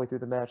off halfway through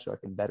the match so I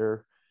can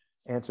better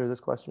answer this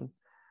question.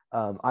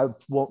 I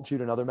won't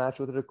shoot another match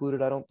with it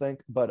occluded, I don't think,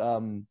 but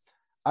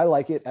I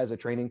like it as a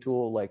training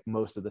tool like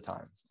most of the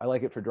time. I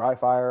like it for dry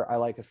fire. I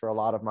like it for a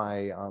lot of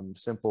my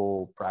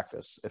simple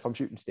practice. If I'm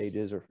shooting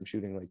stages or if I'm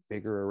shooting like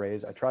bigger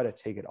arrays, I try to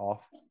take it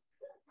off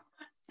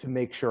to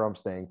make sure I'm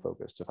staying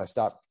focused. If I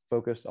stop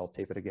focused, I'll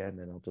tape it again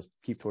and I'll just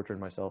keep torturing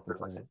myself and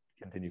trying to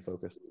continue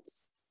focused.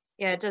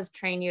 Yeah, it does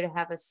train you to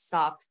have a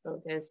soft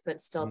focus,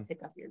 but still pick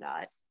up your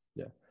dot.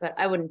 Yeah. But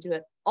I wouldn't do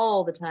it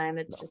all the time.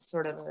 It's just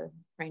sort of a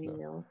training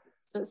wheel.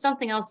 So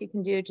something else you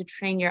can do to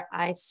train your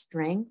eye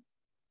strength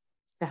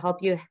to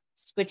help you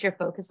switch your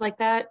focus like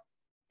that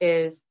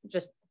is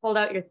just hold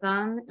out your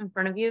thumb in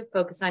front of you,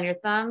 focus on your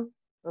thumb,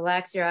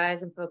 relax your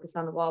eyes and focus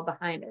on the wall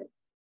behind it.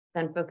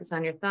 Then focus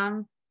on your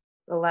thumb,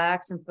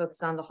 relax and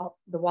focus on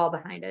the wall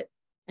behind it,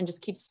 and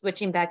just keep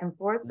switching back and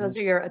forth. Those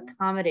are your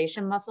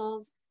accommodation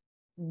muscles.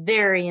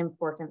 Very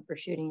important for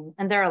shooting.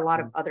 And there are a lot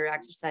of other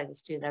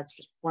exercises too. That's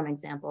just one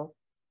example.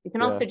 You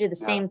can also do the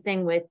same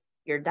thing with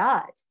your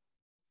dot.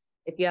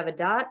 If you have a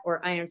dot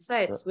or iron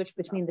sight, switch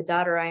between the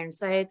dot or iron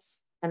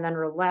sights and then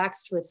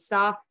relax to a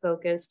soft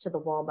focus to the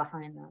wall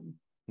behind them.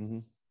 Mm-hmm.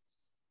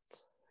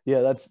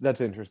 Yeah,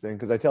 that's interesting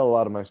because I tell a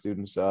lot of my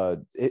students,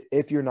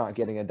 if you're not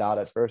getting a dot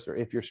at first, or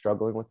if you're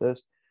struggling with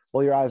this,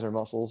 well, your eyes are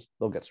muscles,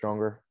 they'll get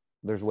stronger.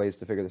 There's ways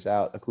to figure this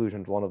out.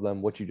 Occlusion is one of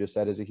them. What you just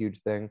said is a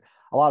huge thing.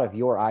 A lot of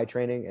your eye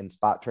training and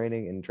spot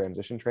training and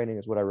transition training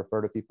is what I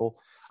refer to people.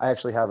 I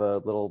actually have a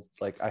little,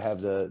 like I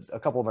have a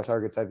couple of my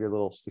targets have your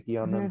little sticky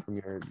on them from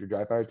your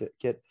dry fire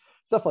kit.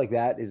 Stuff like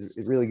that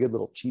is really good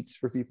little cheats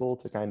for people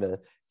to kind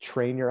of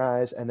train your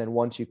eyes. And then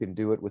once you can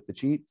do it with the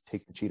cheat,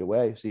 take the cheat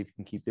away. See if you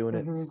can keep doing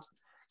it.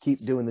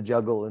 Keep doing the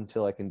juggle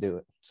until I can do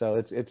it. So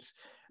it's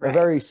a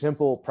very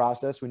simple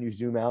process when you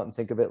zoom out and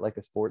think of it like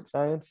a sports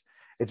science.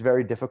 It's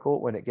very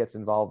difficult when it gets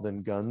involved in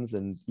guns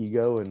and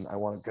ego and I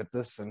want to get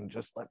this and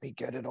just let me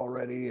get it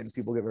already. And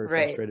people get very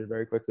frustrated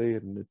very quickly.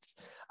 And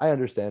I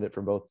understand it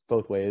from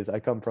both ways. I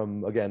come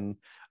from, again,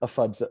 a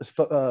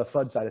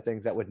FUD side of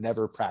things that would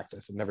never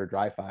practice and never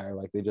dry fire.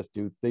 Like they just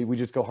do, we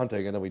just go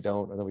hunting and then we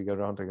don't, and then we go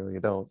to hunting and then we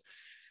don't.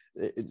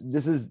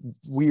 This is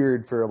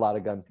weird for a lot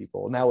of gun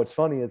people. Now, what's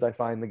funny is I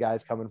find the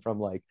guys coming from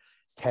like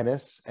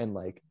tennis and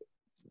like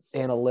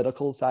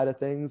analytical side of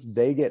things,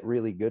 they get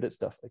really good at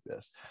stuff like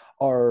this.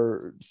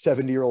 Our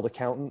 70-year-old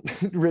accountant,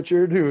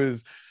 Richard, who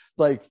is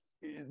like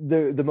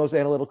the most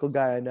analytical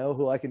guy I know,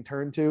 who I can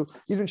turn to,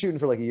 he's been shooting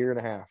for like a year and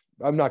a half.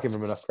 I'm not giving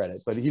him enough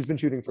credit, but he's been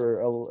shooting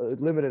for a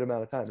limited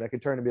amount of time. And I can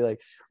turn and be like,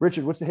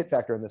 Richard, what's the hit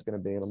factor on this going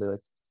to be? And I'll be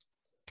like,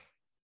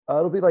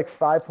 it'll be like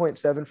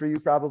 5.7 for you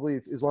probably,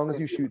 as long as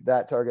you shoot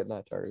that target and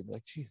that target.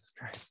 Like, Jesus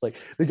Christ. Like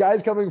the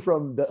guys coming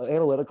from the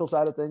analytical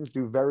side of things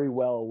do very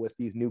well with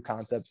these new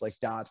concepts like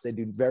dots. They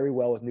do very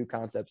well with new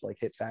concepts like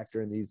hit factor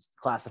and these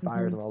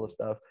classifiers and all this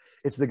stuff.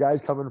 It's the guys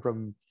coming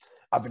from,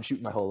 I've been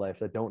shooting my whole life,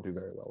 that don't do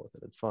very well with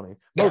it. It's funny.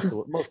 Most of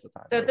the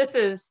time. So this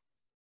is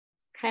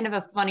kind of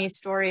a funny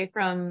story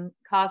from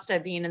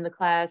Costa being in the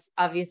class.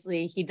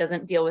 Obviously, he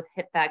doesn't deal with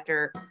hit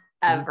factor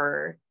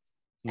ever.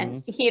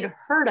 And he had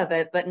heard of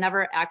it, but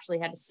never actually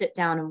had to sit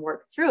down and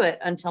work through it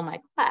until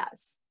my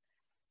class.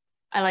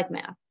 I like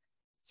math.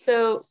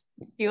 So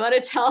you want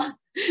to tell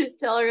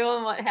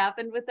everyone what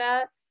happened with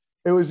that?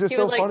 It was just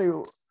so funny.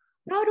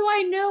 How do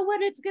I know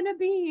what it's gonna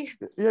be?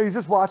 Yeah, he's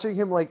just watching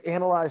him like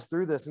analyze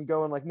through this and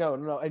going like, no,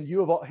 no, no. And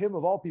you of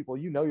all people,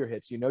 you know your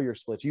hits, you know your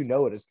splits, you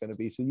know what it's going to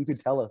be. So you could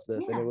tell us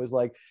this. Yeah. And it was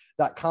like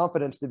that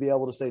confidence to be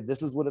able to say,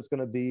 this is what it's going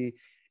to be.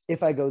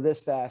 If I go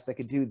this fast, I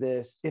could do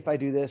this. If I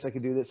do this, I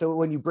could do this. So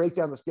when you break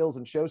down the skills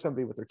and show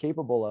somebody what they're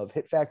capable of,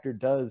 hit factor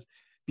does,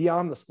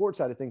 beyond the sports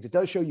side of things, it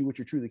does show you what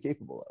you're truly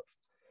capable of.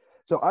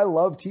 So I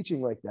love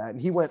teaching like that. And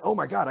he went, oh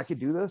my God, I could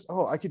do this.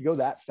 Oh, I could go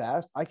that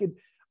fast. I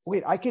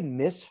could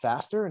miss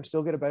faster and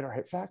still get a better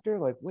hit factor.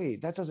 Like,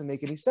 wait, that doesn't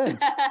make any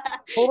sense.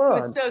 Hold on. I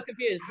was so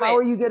confused. How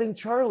are you getting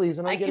Charlies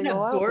and I'm I getting can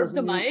all absorb alphas?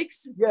 the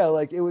mics. Yeah,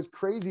 like it was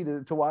crazy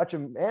to watch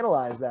him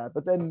analyze that.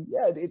 But then,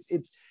 yeah,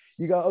 it's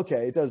you go,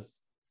 okay, it does.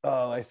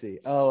 Oh, I see.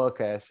 Oh,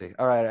 okay, I see.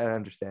 All right, I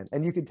understand.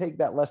 And you can take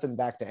that lesson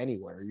back to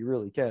anywhere. You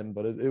really can.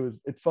 But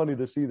it's funny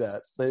to see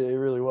that. It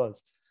really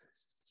was.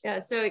 Yeah.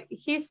 So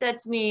he said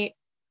to me,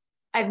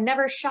 I've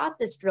never shot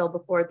this drill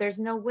before. There's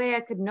no way I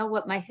could know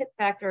what my hit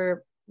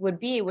factor would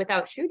be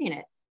without shooting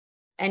it.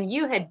 And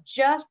you had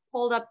just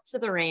pulled up to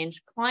the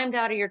range, climbed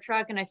out of your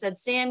truck, and I said,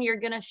 Sam, you're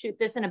going to shoot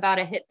this in about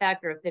a hit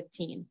factor of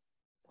 15,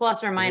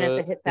 plus or minus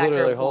a hit factor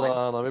literally, of hold 1.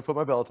 on, let me put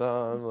my belt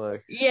on.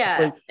 Like, yeah.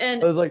 like,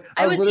 And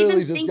I was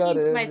literally even just got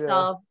thinking to in,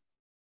 myself,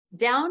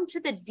 down to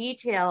the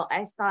detail,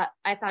 I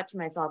thought to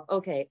myself,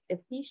 okay, if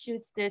he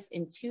shoots this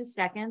in 2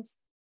 seconds,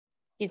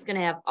 he's going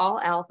to have all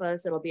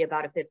alphas. It'll be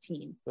about a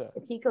 15. Yeah.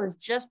 If he goes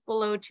just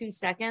below 2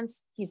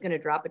 seconds, he's going to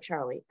drop a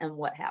Charlie. And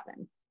what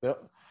happened?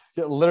 Yep.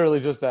 Yeah, literally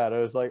just that. It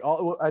was like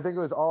I think it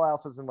was all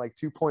alphas in like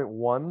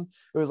 2.1.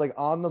 It was like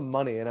on the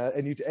money. And I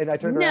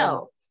turned around.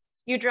 No,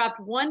 you dropped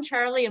 1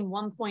 Charlie and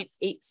 1.87.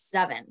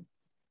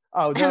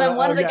 Oh, no, and then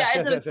one of the guys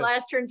in the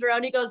class turns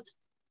around. He goes,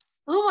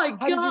 "Oh my God!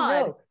 Did you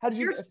know? How did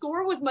your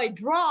score was my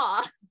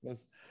draw."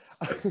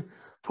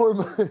 Poor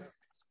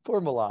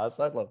Malas.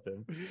 I loved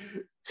him.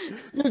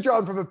 He was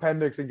drawing from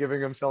appendix and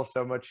giving himself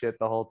so much shit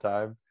the whole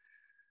time.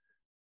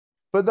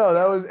 But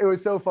no, it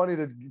was so funny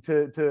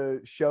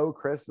to show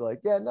Chris like,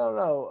 yeah,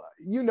 no,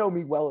 you know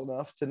me well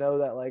enough to know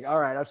that like, all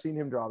right, I've seen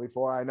him draw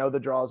before. I know the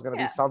draw is going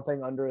to be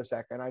something under a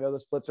second. I know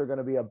the splits are going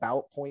to be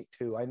about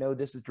 0.2. I know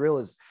this drill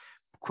is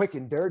quick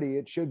and dirty.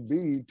 It should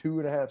be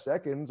 2.5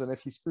 seconds. And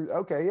if he screws,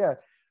 okay, yeah,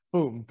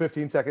 boom,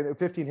 15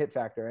 hit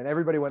factor. And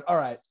everybody went, all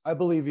right, I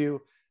believe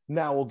you.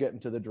 Now we'll get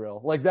into the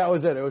drill. Like that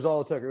was it. It was all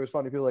it took. It was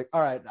funny. People like,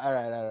 all right.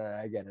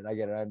 I get it.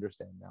 I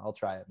understand now. I'll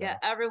try it. Yeah.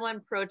 Everyone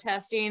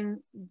protesting.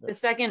 The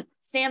second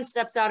Sam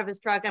steps out of his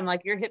truck, I'm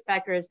like, your hit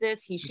factor is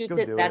this. He shoots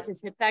it. That's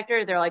his hit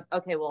factor. They're like,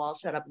 okay, well, I'll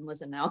shut up and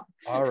listen now.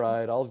 All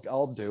right.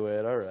 I'll do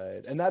it. All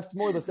right. And that's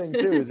more the thing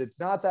too, is it's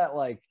not that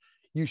like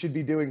you should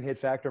be doing hit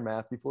factor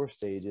math before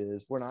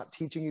stages. We're not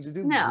teaching you to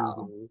do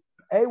no.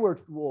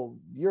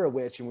 You're a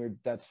witch and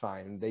that's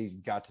fine. They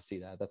got to see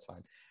that. That's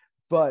fine.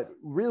 But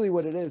really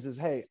what it is,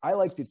 hey, I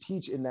like to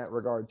teach in that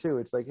regard too.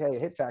 It's like, hey,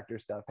 hit factor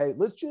stuff. Hey,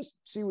 let's just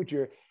see what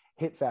your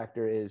hit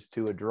factor is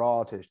to a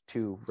draw to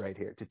 2 right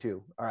here, to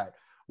 2. All right.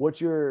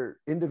 What's your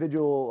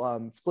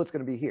individual split's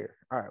going to be here?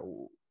 All right.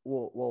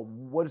 Well,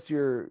 what's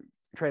your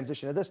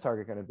transition of this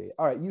target going to be?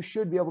 All right. You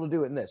should be able to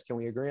do it in this. Can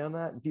we agree on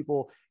that? And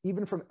people,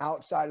 even from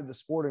outside of the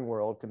sporting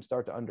world, can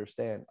start to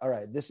understand, all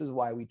right, this is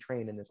why we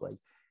train in this like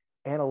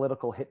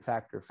analytical hit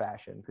factor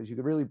fashion, because you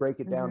could really break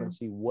it down and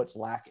see what's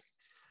lacking.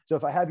 So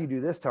if I have you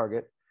do this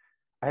target,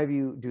 I have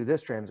you do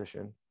this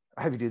transition,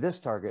 I have you do this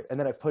target, and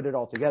then I put it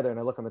all together and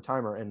I look on the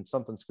timer and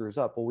something screws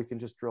up, well, we can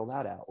just drill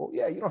that out. Well,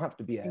 yeah, you don't have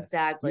to be a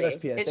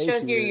USPSA it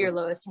shows shooter. you your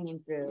lowest hanging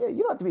fruit. Yeah,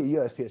 you don't have to be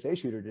a USPSA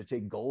shooter to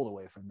take gold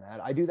away from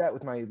that. I do that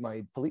with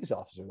my police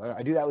officers.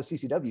 I do that with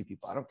CCW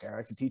people. I don't care.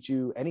 I can teach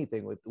you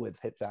anything with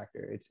hit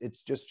factor.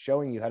 It's just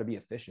showing you how to be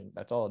efficient.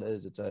 That's all it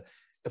is. It's a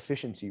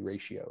efficiency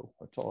ratio.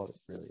 That's all it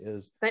really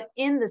is. But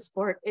in the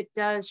sport, it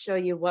does show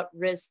you what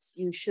risks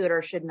you should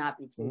or should not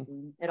be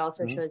taking. It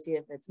also shows you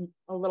if it's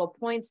a little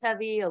points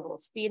heavy, a little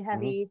speed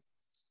heavy.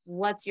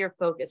 What's your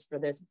focus for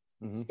this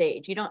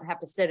stage? You don't have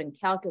to sit and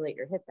calculate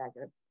your hit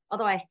factor.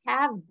 Although I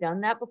have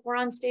done that before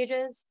on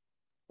stages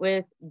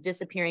with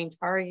disappearing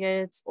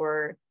targets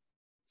or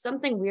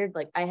something weird.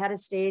 Like I had a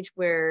stage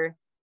where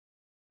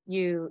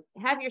you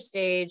have your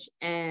stage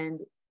and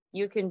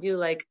you can do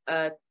like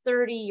a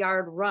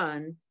 30-yard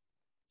run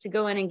to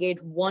go and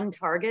engage 1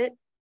 target.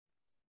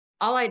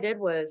 All I did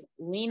was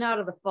lean out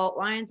of the fault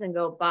lines and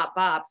go bop,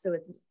 bop. So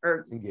it's,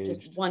 or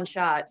engaged. Just 1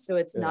 shot. So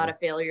it's not a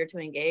failure to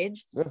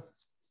engage. Yeah.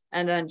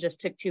 And then just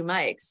took 2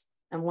 mics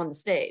and won the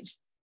stage.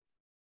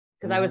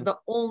 Because I was the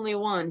only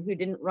one who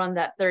didn't run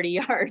that 30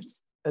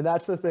 yards. And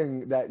that's the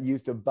thing that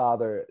used to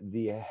bother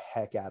the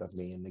heck out of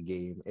me in the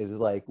game is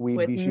like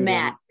we'd be shooting.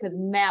 Matt, because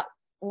Matt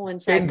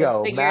Olenchak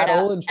Bingo. Matt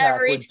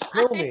Olenchak would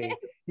kill me.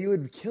 He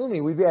would kill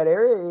me. We'd be at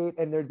area 8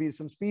 and there'd be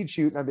some speed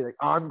shoot and I'd be like,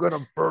 I'm going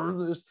to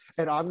burn this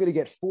and I'm going to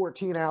get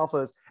 14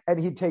 alphas. And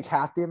he'd take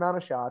half the amount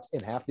of shots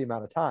in half the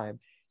amount of time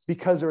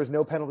because there was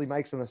no penalty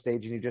mics on the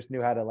stage and he just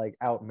knew how to like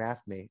out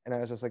math me. And I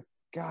was just like,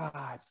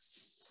 God,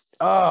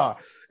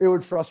 it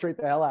would frustrate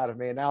the hell out of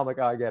me. And now I'm like,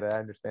 oh, I get it. I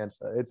understand.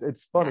 So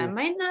it's funny. I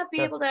might not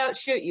be able to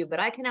outshoot you, but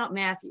I can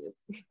outmath you.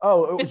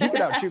 Oh, he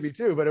could outshoot me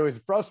too, but it was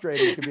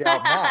frustrating to be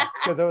outmatched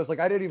because I was like,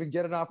 I didn't even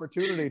get an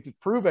opportunity to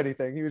prove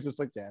anything. He was just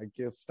like, yeah,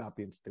 stop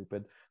being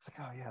stupid. It's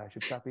like, oh yeah, I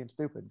should stop being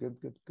stupid.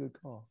 Good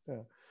call. Yeah.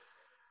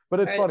 But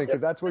it's funny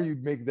because that's where you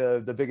make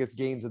the biggest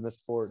gains in the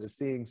sport, is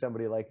seeing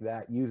somebody like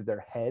that use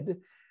their head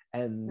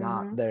and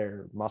not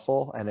their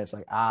muscle. And it's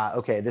like,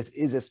 okay, this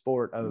is a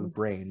sport of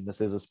brain. This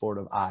is a sport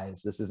of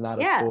eyes. This is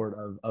not a sport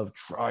of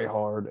try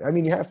hard. I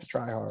mean, you have to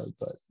try hard,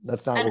 but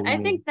that's not what we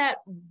mean. Think that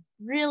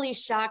really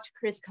shocked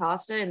Chris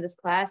Costa in this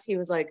class. He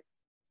was like,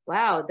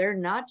 wow, they're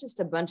not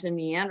just a bunch of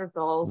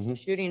Neanderthals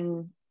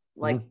shooting,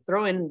 like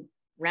throwing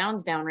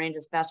rounds downrange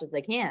as fast as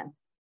they can.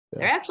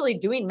 They're actually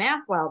doing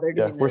math while they're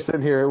doing this. We're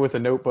sitting here with a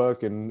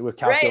notebook and with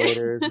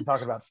calculators and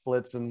talking about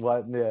splits and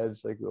what. Yeah,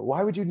 it's like,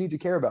 why would you need to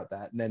care about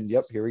that? And then,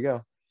 here we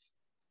go.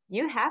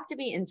 You have to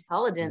be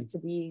intelligent to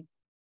be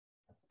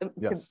a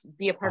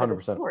part 100%. Of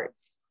the sport.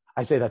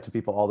 I say that to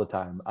people all the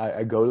time.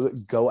 I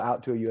go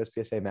out to a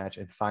USPSA match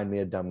and find me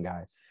a dumb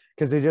guy,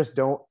 because they just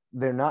don't.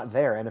 They're not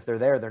there, and if they're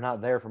there, they're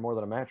not there for more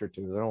than a match or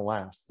two. They don't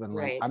last. And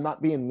like, I'm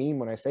not being mean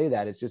when I say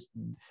that. It's just,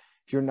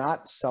 if you're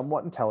not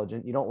somewhat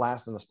intelligent, you don't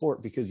last in the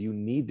sport, because you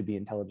need to be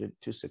intelligent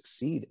to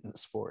succeed in the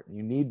sport.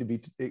 You need to be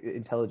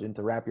intelligent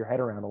to wrap your head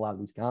around a lot of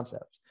these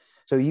concepts.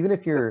 So even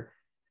if you're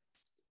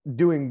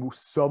doing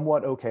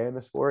somewhat okay in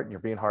the sport and you're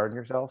being hard on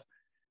yourself,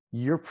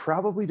 you're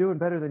probably doing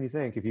better than you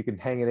think if you can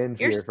hang it in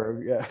here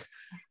for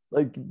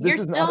like this. You're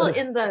still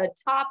in the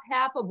top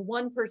half of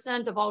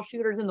 1% of all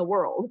shooters in the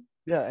world.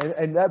 Yeah,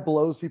 and that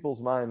blows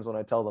people's minds when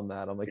I tell them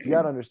that. I'm like, you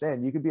got to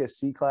understand, you could be a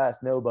C-class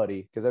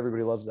nobody, because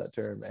everybody loves that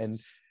term, and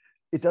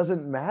it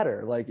doesn't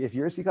matter. Like, if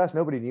you're a C-class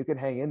nobody and you can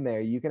hang in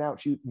there, you can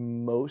outshoot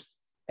most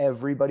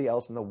everybody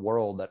else in the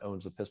world that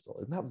owns a pistol.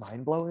 Isn't that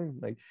mind-blowing?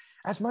 Like,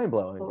 that's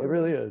mind-blowing. It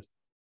really is.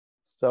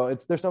 So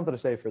there's something to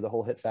say for the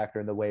whole hit factor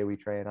and the way we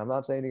train. I'm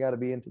not saying you got to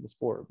be into the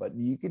sport, but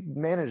you could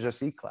manage a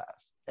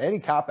C-class. Any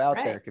cop out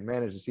there can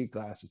manage a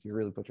C-class if you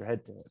really put your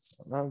head to it.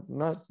 So I'm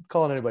not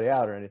calling anybody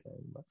out or anything.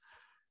 But.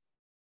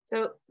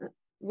 So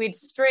we'd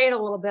strayed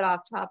a little bit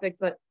off topic,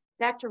 but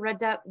back to Red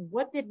Dot,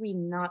 what did we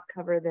not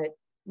cover that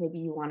maybe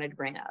you wanted to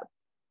bring up?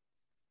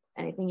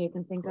 Anything you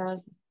can think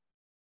of?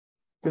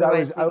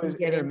 Because I was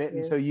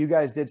intermittent, so you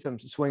guys did some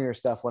swinger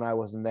stuff when I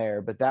wasn't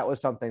there, but that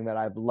was something that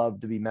I've loved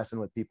to be messing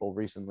with people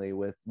recently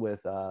with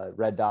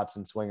red dots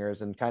and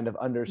swingers, and kind of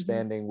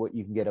understanding what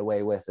you can get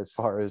away with as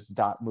far as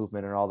dot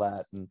movement and all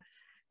that. And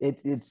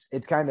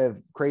it's kind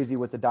of crazy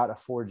what the dot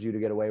affords you to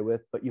get away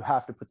with, but you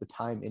have to put the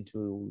time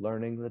into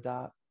learning the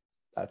dot.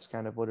 That's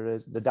kind of what it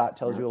is. The dot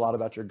tells you a lot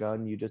about your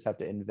gun. You just have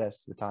to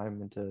invest the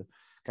time into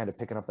kind of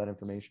picking up that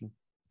information.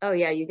 Oh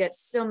yeah, you get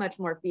so much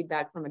more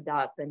feedback from a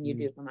dot than you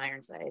do from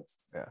iron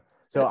sights. Yeah.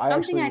 So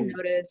something I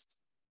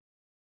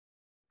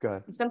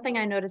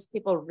noticed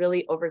people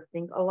really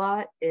overthink a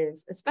lot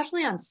is,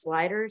 especially on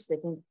sliders, they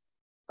think,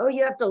 oh,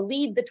 you have to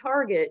lead the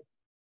target.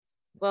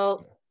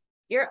 Well,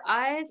 your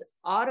eyes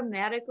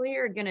automatically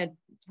are going to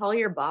tell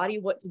your body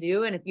what to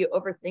do. And if you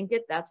overthink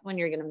it, that's when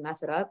you're going to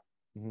mess it up.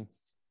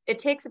 It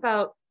takes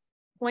about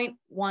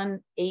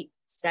 0.18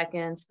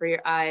 seconds for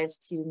your eyes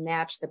to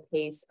match the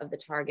pace of the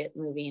target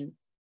moving.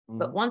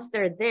 But once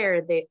they're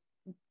there, the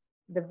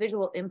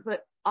visual input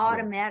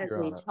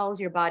automatically tells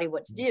your body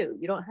what to do.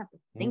 You don't have to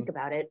think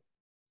about it.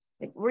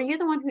 Like, were you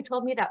the one who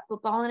told me that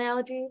football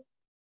analogy?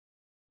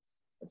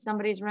 If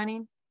somebody's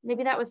running,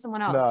 maybe that was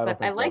someone else,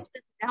 but I liked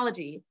this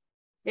analogy.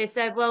 They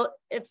said, well,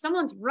 if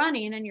someone's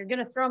running and you're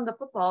going to throw them the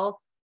football,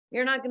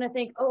 you're not going to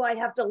think, oh, I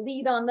have to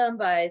lead on them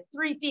by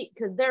 3 feet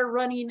because they're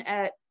running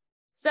at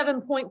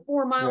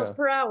 7.4 miles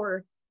per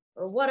hour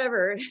or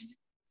whatever.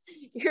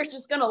 You're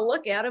just going to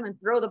look at them and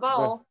throw the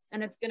ball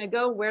and it's going to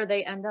go where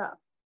they end up.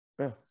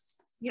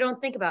 You don't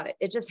think about it.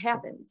 It just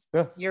happens.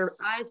 Your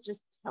eyes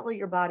just tell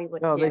your body what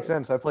to do. No, it makes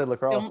sense. I played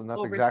lacrosse and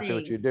that's exactly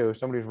what you do. If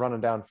somebody's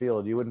running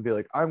downfield, you wouldn't be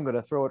like, I'm going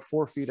to throw it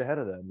 4 feet ahead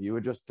of them. You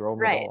would just throw them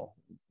the ball.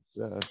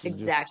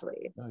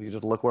 Exactly. You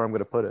just look where I'm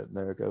going to put it and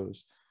there it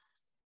goes.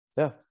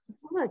 Yeah.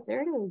 Look,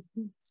 there it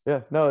is.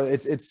 Yeah, no,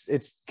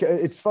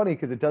 it's funny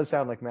because it does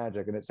sound like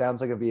magic, and it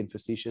sounds like I'm being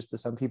facetious to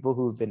some people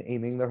who have been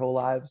aiming their whole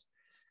lives.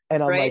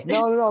 And I'm like,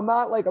 no, I'm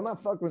not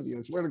fucking with you.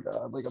 I swear to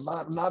God. Like,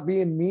 I'm not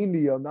being mean to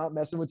you. I'm not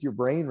messing with your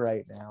brain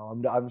right now.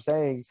 I'm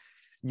saying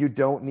you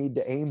don't need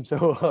to aim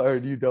so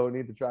hard. You don't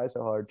need to try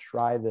so hard.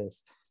 Try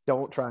this.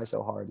 Don't try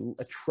so hard.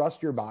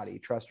 Trust your body,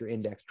 trust your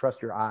index,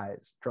 trust your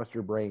eyes, trust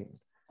your brain.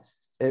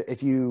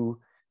 If you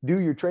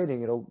do your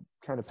training, it'll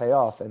kind of pay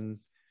off. And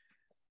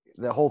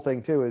the whole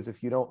thing too is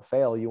if you don't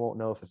fail, you won't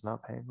know if it's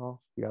not paying off.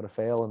 You got to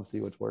fail and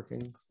see what's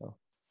working. So.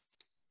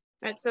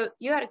 All right, so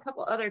you had a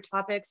couple other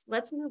topics.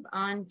 Let's move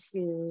on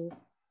to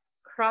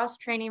cross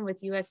training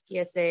with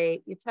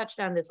USPSA. You touched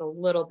on this a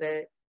little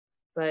bit,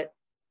 but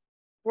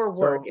for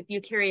work, if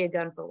you carry a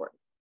gun for work.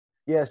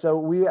 Yeah, so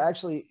we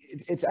actually,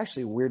 it's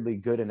actually a weirdly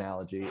good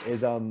analogy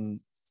is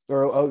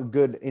or a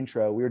good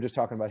intro. We were just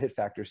talking about hit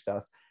factor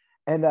stuff.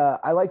 And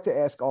I like to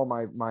ask all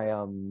my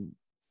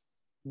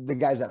the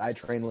guys that I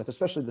train with,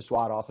 especially the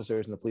SWAT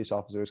officers and the police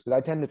officers, because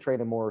I tend to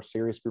train a more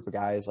serious group of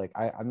guys. Like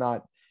I'm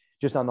not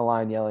just on the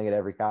line yelling at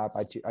every cop.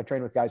 I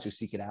train with guys who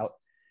seek it out.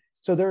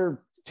 So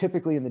they're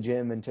typically in the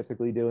gym and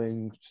typically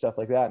doing stuff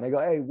like that. And I go,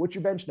 hey, what's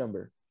your bench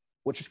number?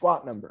 What's your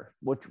squat number?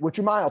 What's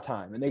your mile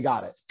time? And they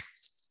got it.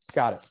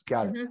 Got it.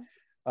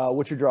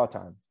 What's your draw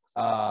time?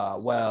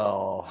 What's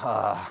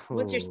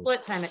your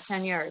split time at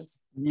 10 yards?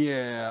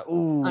 Yeah.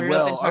 Ooh,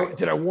 well,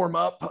 did I warm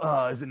up?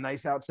 Is it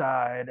nice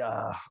outside?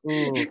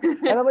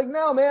 And I'm like,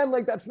 no, man,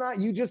 like that's not,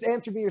 you just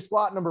answered me your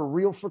squat number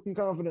real freaking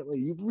confidently.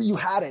 You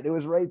had it. It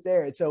was right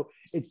there. So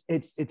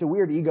it's a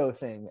weird ego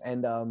thing.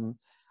 And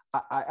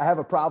I have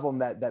a problem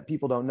that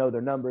people don't know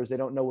their numbers. They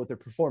don't know what their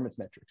performance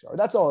metrics are.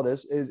 That's all it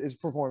is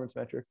performance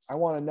metrics. I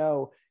want to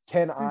know,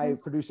 can I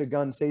produce a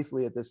gun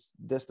safely at this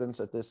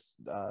distance, at this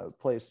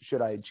place?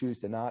 Should I choose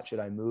to not? Should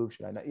I move?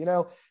 Should I not? You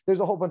know,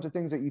 there's a whole bunch of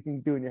things that you can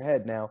do in your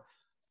head now.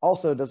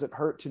 Also, does it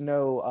hurt to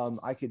know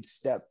I could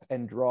step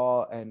and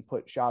draw and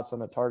put shots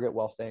on a target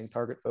while staying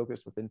target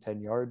focused within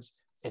 10 yards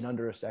in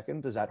under a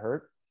second? Does that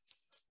hurt?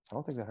 I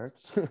don't think that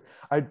hurts.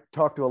 I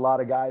talked to a lot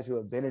of guys who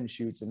have been in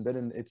shoots and been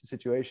in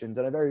situations,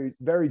 and I very,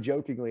 very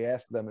jokingly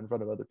asked them in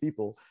front of other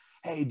people,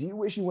 hey, do you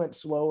wish you went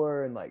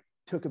slower and like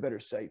took a better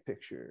sight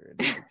picture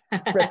and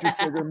like, pressed your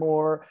trigger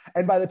more?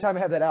 And by the time I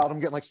have that out, I'm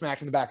getting like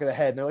smacked in the back of the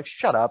head. And they're like,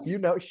 shut up, you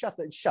know, shut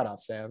up,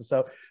 Sam.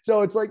 So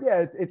it's like,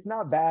 yeah, it's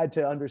not bad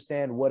to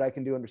understand what I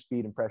can do under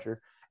speed and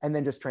pressure, and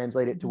then just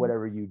translate it to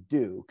whatever you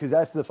do. Because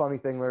that's the funny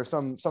thing. There's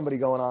somebody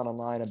going on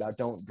online about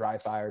don't dry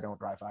fire.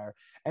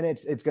 And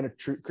it's going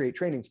to create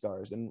training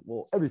scars. And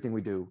well, everything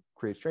we do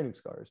creates training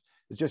scars.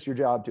 It's just your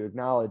job to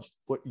acknowledge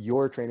what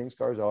your training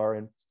scars are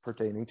and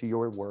pertaining to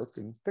your work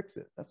and fix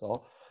it. That's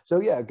all.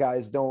 So yeah,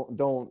 guys, don't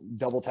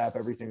double tap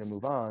everything and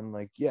move on.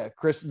 Like, yeah,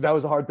 Chris, that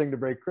was a hard thing to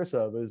break Chris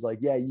of, is like,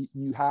 yeah,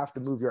 you have to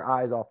move your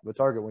eyes off of the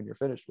target when you're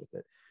finished with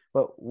it.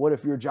 But what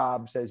if your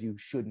job says you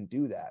shouldn't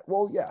do that?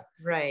 Well, yeah.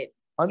 Right.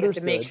 Understood. You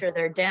have to make sure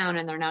they're down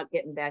and they're not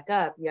getting back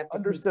up. You have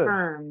to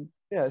confirm.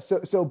 Yeah.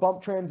 So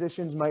bump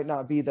transitions might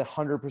not be the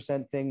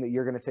 100% thing that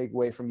you're going to take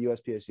away from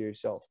USPSA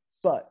yourself,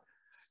 but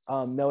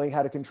knowing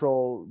how to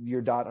control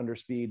your dot under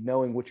speed,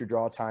 knowing what your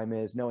draw time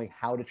is, knowing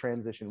how to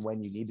transition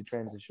when you need to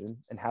transition,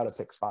 and how to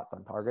pick spots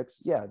on targets.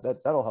 Yeah,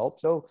 that'll help.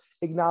 So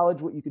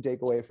acknowledge what you could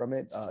take away from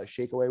it,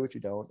 shake away what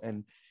you don't.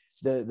 And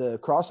the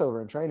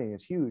crossover in training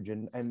is huge.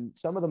 And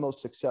some of the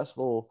most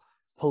successful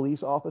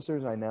police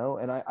officers I know,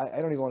 and I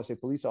don't even want to say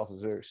police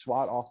officers, they're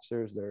SWAT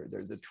officers, they're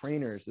the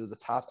trainers, they're the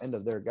top end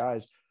of their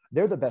guys.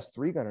 They're the best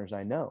 3-gunners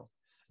I know.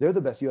 They're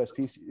the best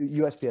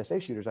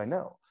USPSA shooters I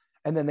know.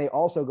 And then they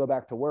also go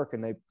back to work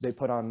and they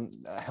put on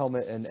a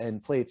helmet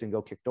and plates and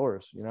go kick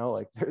doors, you know,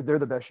 like they're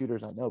the best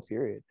shooters I know,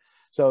 period.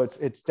 So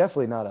it's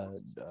definitely not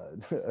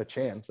a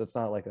chance. It's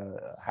not like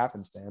a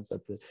happenstance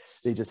that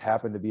they just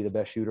happen to be the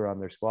best shooter on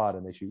their squad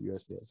and they shoot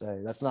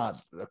USPSA. That's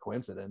not a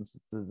coincidence.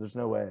 There's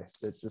no way.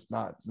 It's just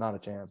not a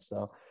chance.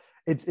 So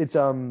it's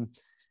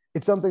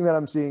something that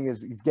I'm seeing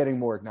is getting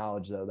more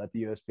acknowledged, though, that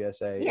the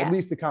USPSA, at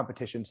least the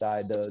competition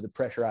side, the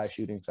pressurized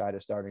shooting side,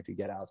 is starting to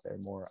get out there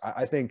more.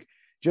 I think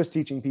just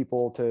teaching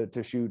people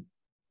to shoot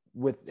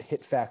with the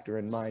hit factor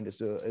in mind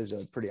is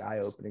a pretty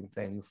eye-opening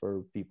thing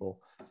for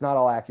people. It's not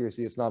all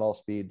accuracy, it's not all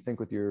speed. Think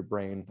with your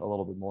brain a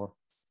little bit more.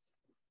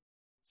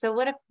 So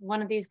what if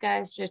one of these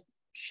guys just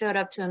showed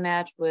up to a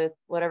match with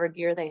whatever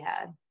gear they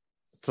had?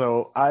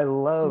 So I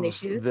love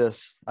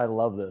this. I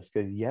love this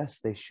because yes,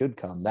 they should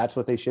come. That's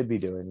what they should be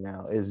doing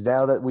now, is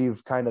now that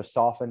we've kind of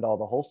softened all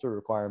the holster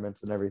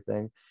requirements and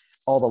everything,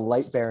 all the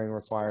light bearing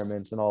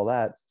requirements and all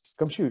that,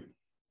 come shoot.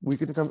 We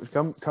could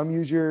come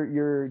use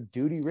your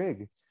duty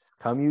rig.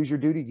 Come use your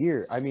duty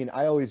gear. I mean,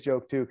 I always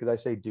joke too, because I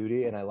say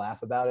duty and I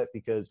laugh about it,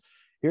 because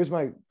here's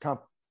my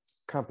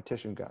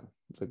competition gun.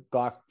 It's a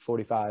Glock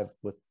 45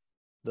 with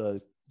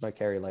my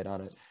carry light on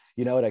it.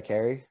 You know what I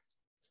carry?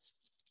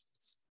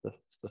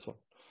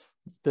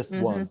 This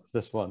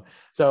one.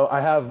 So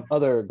I have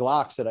other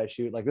Glocks that I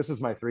shoot. Like, this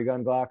is my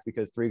 3-gun Glock,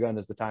 because 3-gun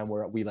is the time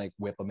where we like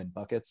whip them in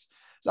buckets.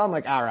 So I'm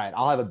like, all right,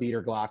 I'll have a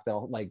beater Glock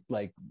that'll like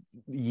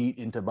yeet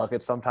into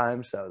buckets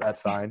sometimes. So that's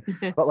fine.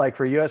 But like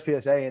for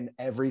USPSA and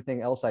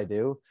everything else I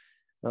do,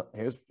 well,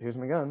 here's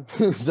my gun.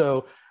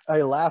 So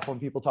I laugh when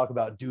people talk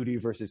about duty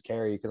versus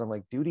carry, because I'm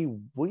like, duty,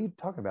 what are you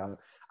talking about?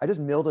 I just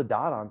milled a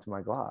dot onto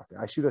my Glock.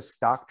 I shoot a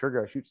stock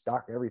trigger. I shoot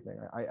stock everything.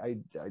 I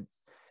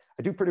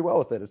do pretty well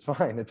with it. It's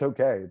fine. It's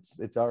okay.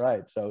 It's all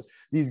right. So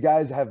these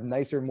guys have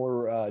nicer,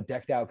 more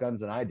decked out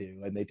guns than I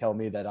do, and they tell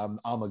me that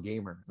I'm a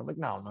gamer. I'm like,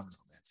 no, man.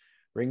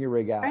 Bring your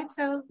rig out. Right,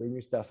 so bring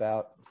your stuff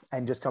out,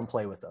 and just come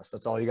play with us.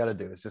 That's all you got to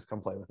do, is just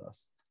come play with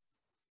us.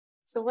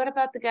 So what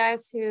about the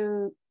guys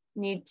who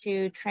need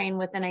to train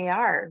with an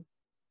AR?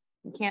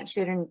 You can't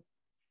shoot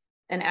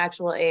an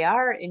actual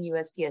AR in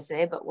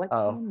USPSA, but what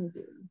can you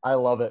do? I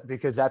love it,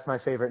 because that's my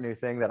favorite new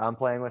thing that I'm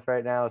playing with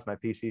right now is my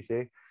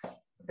PCC.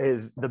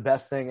 Is the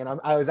best thing. And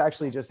I was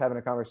actually just having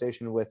a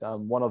conversation with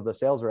one of the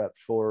sales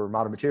reps for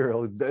Modern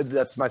Material.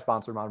 That's my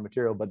sponsor, Modern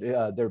Material, but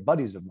they're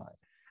buddies of mine.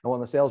 And one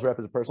of the sales rep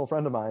is a personal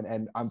friend of mine,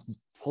 and I'm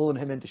pulling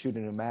him into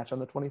shooting a match on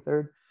the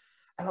 23rd.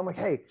 And I'm like,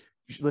 hey,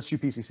 let's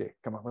shoot PCC.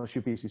 Come on, let's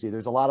shoot PCC.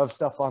 There's a lot of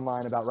stuff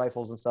online about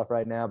rifles and stuff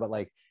right now, but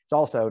like, it's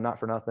also not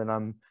for nothing.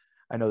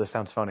 I know this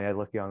sounds funny. I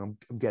look young.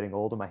 I'm getting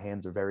old and my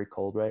hands are very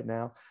cold right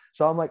now.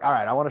 So I'm like, all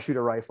right, I want to shoot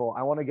a rifle.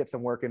 I want to get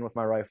some work in with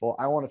my rifle.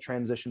 I want to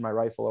transition my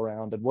rifle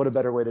around. And what a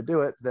better way to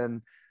do it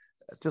than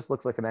it just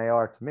looks like an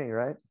AR to me,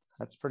 right?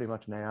 That's pretty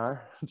much an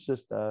AR. It's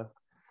just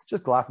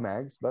Glock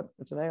mags, but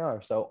it's an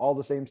AR. So all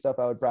the same stuff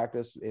I would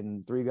practice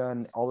in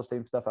 3-gun, all the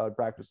same stuff I would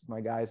practice with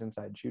my guys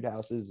inside shoot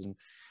houses and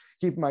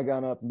keeping my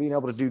gun up and being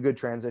able to do good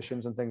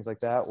transitions and things like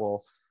that.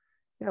 Well,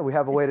 yeah, we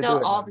have a way to do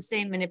it. All the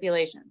same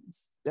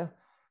manipulations. Yeah.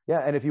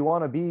 Yeah. And if you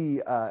want to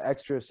be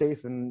extra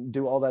safe and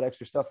do all that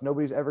extra stuff,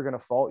 nobody's ever going to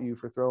fault you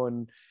for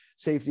throwing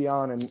safety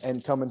on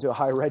and coming to a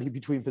high ready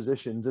between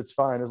positions. It's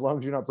fine. As long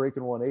as you're not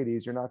breaking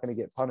 180s, you're not going to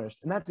get punished.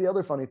 And that's the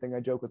other funny thing I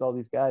joke with all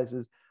these guys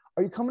is,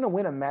 are you coming to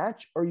win a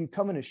match or are you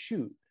coming to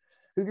shoot?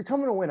 If you're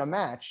coming to win a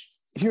match,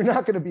 you're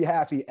not going to be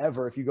happy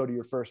ever if you go to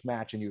your first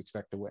match and you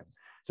expect to win.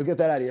 So get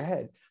that out of your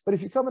head. But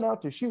if you're coming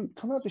out to shoot,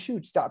 come out to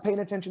shoot. Stop paying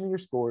attention to your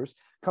scores.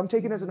 Come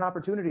take it as an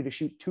opportunity to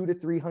shoot 200 to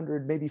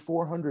 300, maybe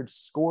 400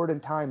 scored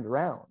and timed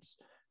rounds,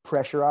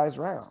 pressurized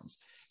rounds.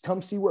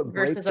 Come see what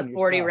breaks versus a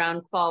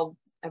 40-round call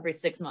every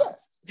 6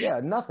 months. Yeah,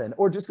 nothing.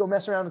 Or just go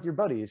mess around with your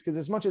buddies. Because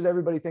as much as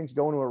everybody thinks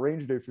going to a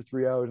range day for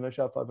 3 hours and I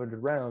shot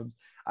 500 rounds,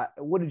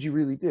 what did you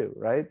really do,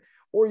 right?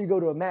 Or you go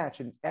to a match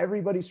and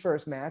everybody's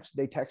first match,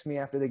 they text me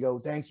after they go,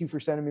 thank you for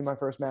sending me my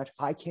first match.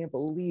 I can't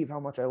believe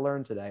how much I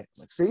learned today. I'm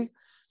like, see,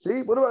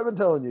 what have I been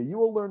telling you? You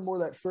will learn more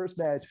that first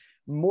match.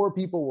 More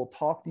people will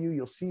talk to you.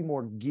 You'll see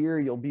more gear.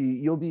 You'll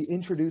be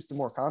introduced to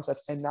more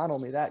concepts. And not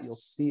only that, you'll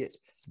see it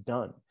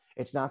done.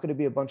 It's not going to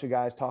be a bunch of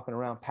guys talking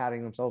around,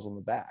 patting themselves on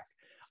the back.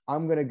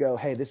 I'm going to go,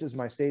 hey, this is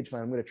my stage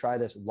plan. I'm going to try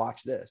this.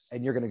 Watch this.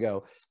 And you're going to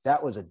go,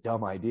 that was a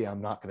dumb idea.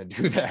 I'm not going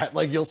to do that.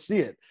 Like, you'll see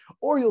it.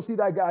 Or you'll see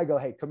that guy go,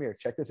 hey, come here,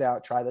 check this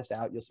out. Try this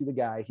out. You'll see the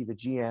guy. He's a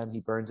GM.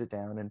 He burns it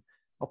down. And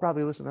I'll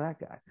probably listen to that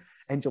guy.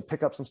 And you'll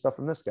pick up some stuff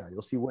from this guy.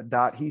 You'll see what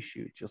dot he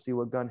shoots. You'll see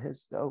what gun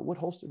what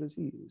holster does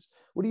he use?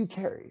 What do you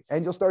carry?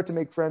 And you'll start to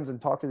make friends and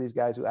talk to these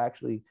guys who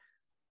actually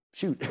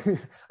shoot.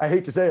 I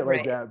hate to say it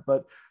like that,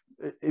 but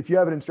if you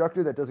have an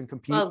instructor that doesn't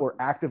compete or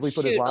actively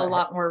put his line, a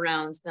lot more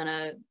rounds than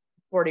a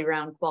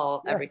 40-round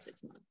qual every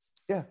 6 months.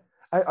 Yeah.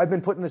 I've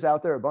been putting this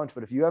out there a bunch,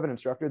 but if you have an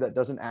instructor that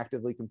doesn't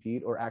actively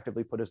compete or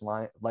actively put his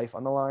life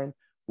on the line,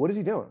 what is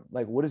he doing?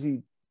 Like, what is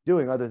he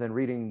doing other than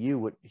reading you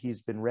what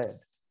he's been read?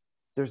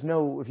 If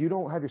you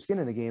don't have your skin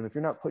in the game, if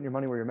you're not putting your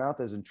money where your mouth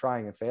is and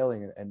trying and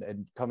failing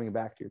and coming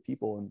back to your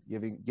people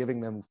and giving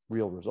them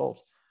real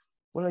results,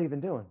 what are you even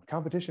doing?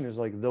 Competition is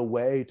like the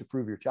way to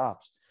prove your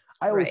chops.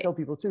 I always tell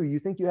people too, you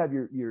think you have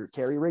your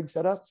carry rig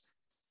set up,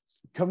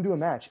 come to a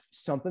match,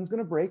 something's going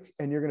to break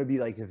and you're going to be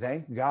like,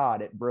 thank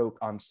God it broke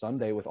on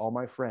Sunday with all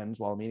my friends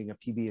while I'm eating a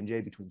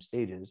PB&J between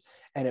stages.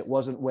 And it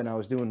wasn't when I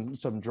was doing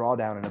some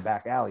drawdown in a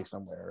back alley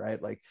somewhere,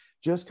 right? Like,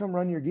 just come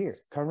run your gear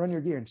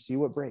and see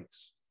what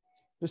breaks.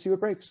 Just see what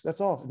breaks.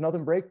 That's all. If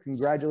nothing breaks,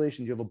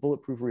 congratulations. You have a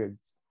bulletproof rig.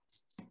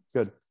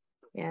 Good.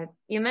 Yeah.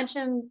 You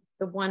mentioned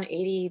the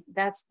 180.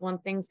 That's one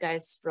thing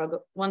guys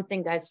struggle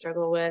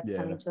with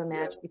coming to a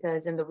match,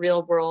 because in the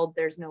real world,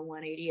 there's no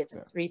 180. It's a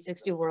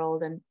 360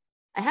 world. And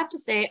I have to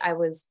say, I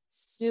was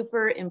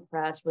super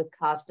impressed with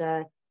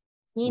Costa.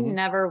 He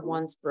never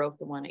once broke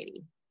the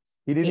 180.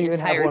 He didn't even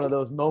have one of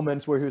those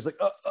moments where he was like,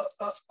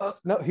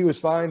 no, he was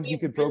fine. He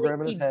could program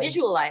in his head. He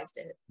visualized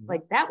it.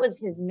 Like, that was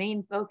his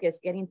main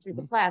focus getting through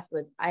the class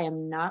was, I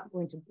am not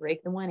going to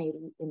break the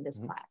 180 in this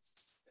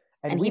class.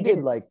 And we did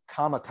like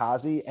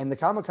kamikaze, and the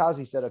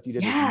kamikaze setup you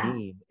did was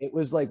mean. It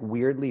was like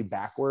weirdly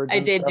backwards. I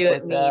did do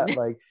it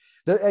mean.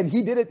 And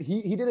he did it.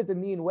 He did it the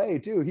mean way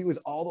too. He was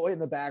all the way in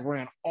the back,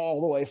 ran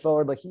all the way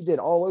forward. Like, he did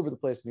all over the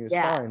place, and he was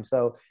fine.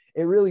 So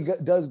it really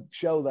does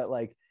show that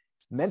like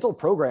mental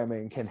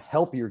programming can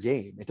help your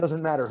game. It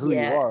doesn't matter who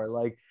you are.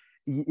 Like,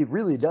 it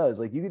really does.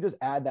 Like, you can just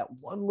add that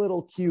one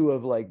little cue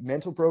of like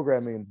mental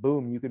programming, and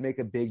boom, you can make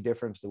a big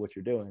difference to what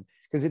you're doing,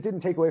 because it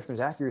didn't take away from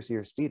his accuracy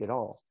or speed at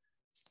all.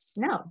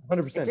 No,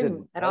 100%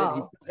 didn't at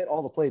all. He hit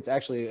all the plates.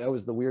 Actually, that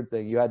was the weird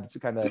thing. You had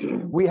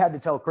to we had to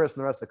tell Chris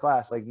and the rest of the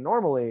class, like,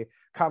 normally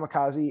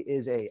kamikaze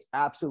is a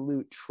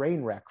absolute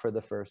train wreck for the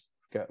first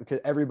go,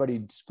 because everybody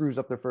screws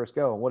up their first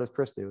go. And what does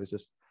Chris do? It's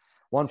just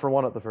 1 for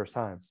 1 at the first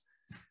time.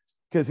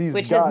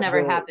 Which has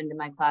never happened in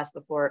my class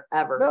before,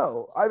 ever.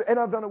 No,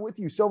 I've done it with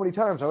you so many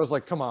times. I was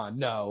like, come on,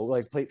 no.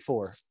 Like, plate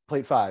 4,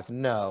 plate 5,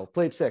 no.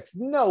 Plate 6,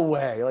 no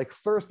way. Like,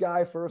 first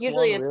guy, first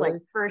usually one, it's really?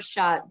 Like first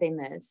shot they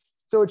miss.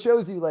 So it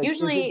shows you, like,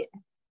 usually,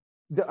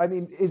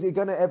 is it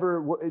gonna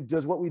ever?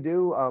 Does what we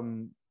do?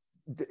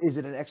 Is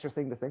it an extra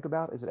thing to think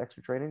about? Is it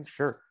extra training?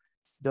 Sure.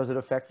 Does it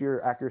affect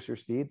your accuracy or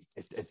speed?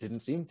 It didn't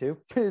seem to.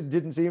 It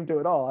didn't seem to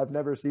at all. I've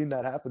never seen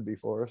that happen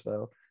before.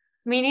 So.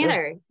 Me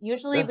neither.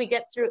 Usually we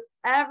get through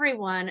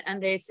everyone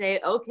and they say,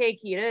 okay,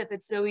 Kita, if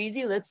it's so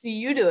easy, let's see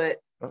you do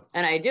it.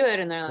 And I do it,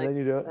 and they're like, and then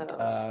you do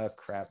it.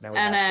 Crap. Now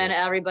and then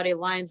everybody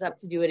lines up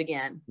to do it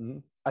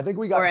again. I think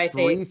we got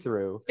 3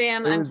 through.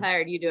 Sam, I'm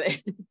tired. You do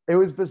it. It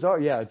was bizarre.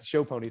 Yeah, it's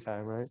show pony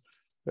time, right?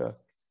 Yeah.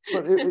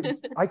 But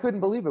I couldn't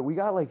believe it. We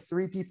got like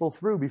 3 people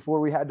through before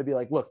we had to be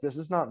like, look, this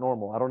is not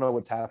normal. I don't know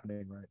what's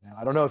happening right now.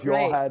 I don't know if you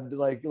all had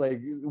like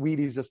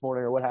Wheaties this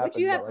morning or what happened.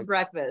 What you had for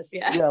breakfast?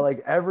 Yeah. Yeah,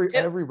 like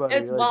everybody.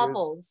 It's like,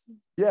 waffles.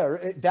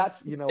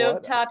 That's, you know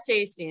what? Stovetop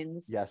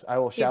Tastings. Yes, I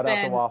will shout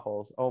out to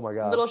Waffles. Oh my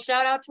God. Little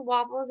shout out to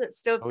Waffles at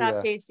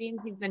Stovetop yeah. Tastings.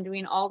 He's been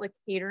doing all the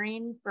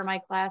catering for my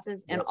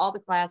classes and all the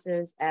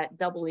classes at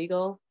Double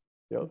Eagle.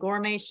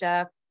 Gourmet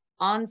chef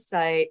on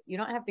site. You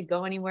don't have to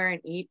go anywhere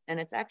and eat, and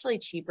it's actually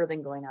cheaper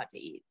than going out to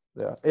eat.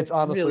 Yeah, it's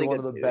honestly really one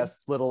of the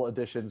best little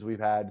additions we've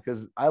had,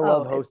 because I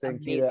love hosting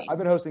Kita. I've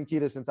been hosting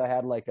Kita since I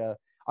had like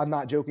I'm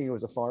not joking, it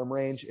was a farm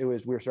range. We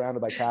were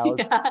surrounded by cows.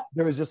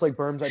 There was just like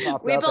berms I popped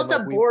up. We built a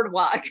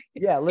boardwalk.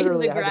 Yeah,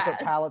 literally I had to put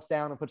pallets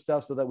down and put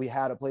stuff so that we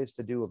had a place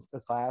to do a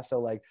class. So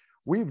like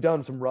we've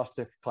done some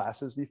rustic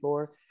classes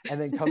before,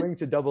 and then coming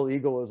to Double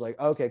Eagle was like,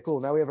 okay, cool.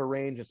 Now we have a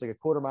range. It's like a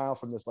quarter mile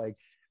from this like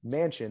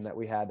mansion that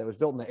we had that was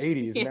built in the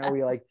 80s. And now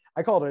we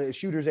I called it a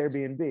shooter's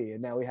Airbnb,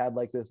 and now we had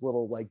like this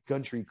little like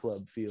country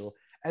club feel.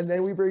 And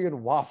then we bring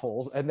in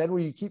Waffles, and then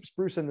we keep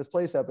sprucing this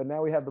place up, and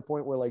now we have the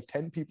point where like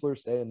 10 people are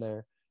staying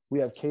there. We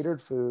have catered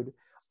food.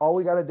 All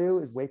we got to do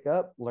is wake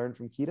up, learn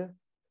from Kita,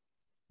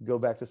 go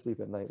back to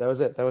sleep at night. That was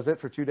it. That was it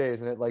for 2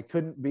 days, and it like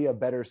couldn't be a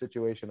better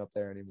situation up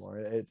there anymore.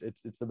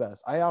 It's the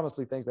best. I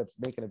honestly think that's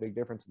making a big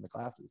difference in the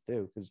classes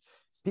too, because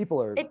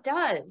people are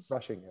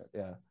crushing it.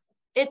 Yeah,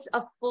 it's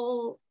a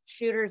full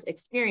shooter's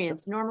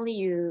experience. Normally,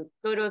 you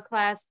go to a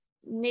class.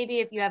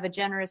 Maybe if you have a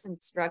generous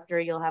instructor,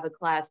 you'll have a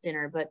class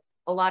dinner, but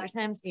a lot of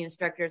times the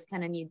instructors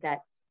kind of need that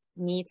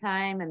me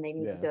time, and they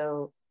need to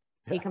go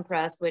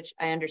decompress, which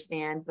I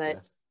understand,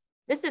 but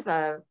this is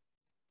a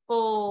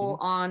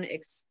full-on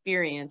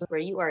experience where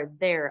you are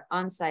there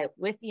on site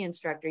with the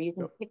instructor. You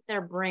can pick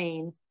their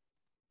brain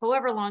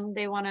however long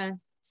they want to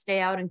stay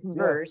out and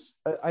converse.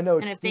 I know.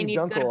 And if they need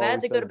to go to bed,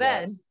 they go to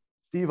bed.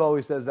 Steve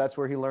always says that's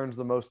where he learns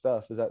the most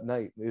stuff, is at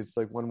night. It's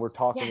like when we're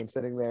talking and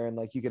sitting there, and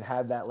like you can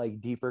have that like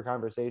deeper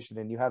conversation,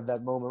 and you have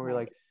that moment where you're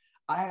like,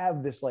 I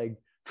have this like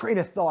train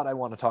of thought I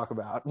want to talk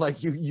about.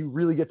 Like you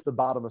really get to the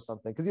bottom of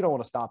something, because you don't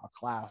want to stop a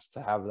class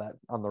to have that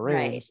on the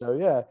range. So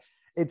yeah,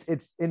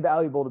 it's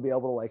invaluable to be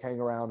able to like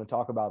hang around and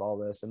talk about all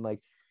this. And like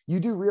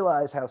you do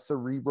realize how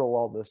cerebral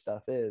all this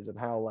stuff is, and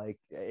how like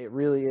it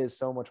really is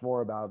so much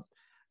more about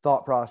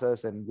thought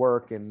process and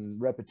work and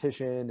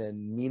repetition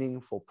and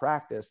meaningful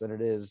practice than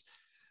it is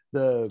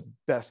the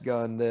best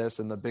gun this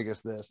and the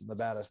biggest this and the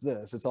baddest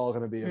this. It's all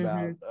going to be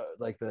about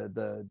like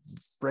the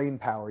brain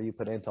power you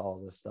put into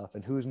all this stuff,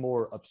 and who's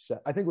more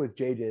upset. I think it was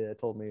JJ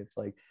that told me, it's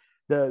like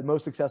the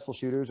most successful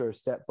shooters are a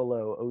step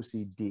below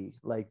OCD.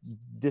 Like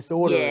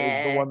disorder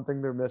is the one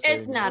thing they're missing.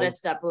 It's not a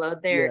step below.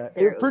 They're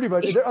pretty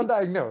much, they're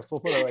undiagnosed. We'll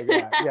put it like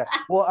that. Yeah.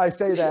 Well, I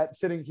say that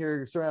sitting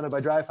here surrounded by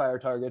dry fire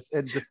targets,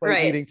 and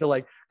despite needing to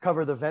like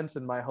cover the vents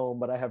in my home,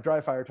 but I have dry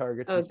fire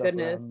targets. Oh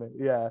goodness.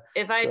 Yeah.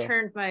 If I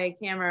turned my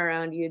camera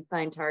around, you'd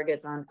find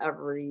targets on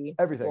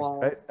everything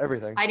wall. Right?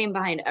 Everything. Hiding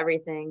behind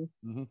everything.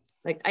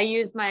 Like I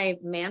use my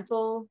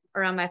mantle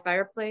around my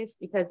fireplace,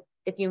 because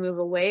if you move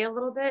away a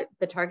little bit,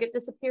 the target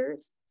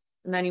disappears,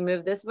 and then you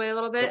move this way a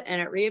little bit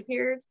and it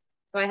reappears.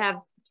 So I have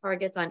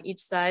targets on each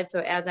side.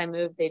 So as I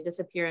move, they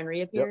disappear and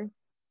reappear.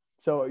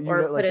 So you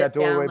know, like that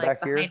doorway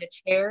back here behind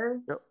a chair.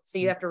 So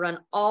you have to run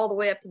all the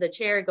way up to the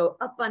chair, go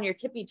up on your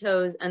tippy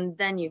toes, and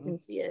then you can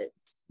see it.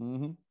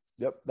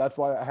 Yep. That's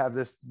why I have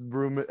this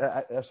room.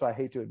 That's why I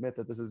hate to admit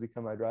that this has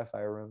become my dry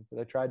fire room, because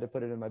I tried to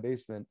put it in my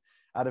basement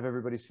out of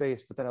everybody's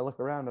face, but then I look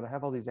around and I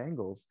have all these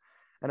angles.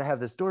 And I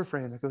have this door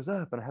frame that goes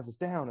up, and I have this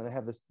down, and I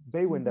have this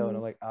bay window, and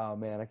I'm like, oh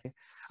man, I can't.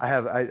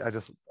 I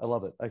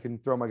love it. I can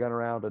throw my gun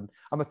around, and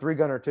I'm a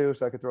 3-gunner too,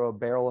 so I could throw a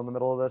barrel in the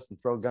middle of this and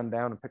throw a gun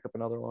down and pick up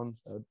another one.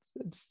 So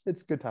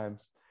it's good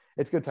times.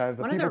 It's good times.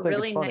 But one of the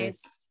really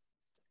nice,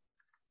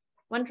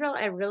 one drill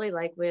I really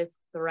like with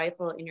the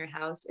rifle in your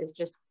house is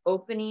just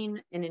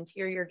opening an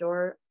interior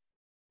door,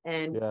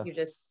 and you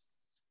just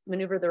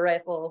maneuver the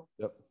rifle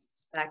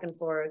back and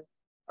forth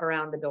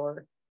around the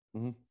door,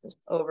 just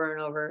over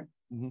and over.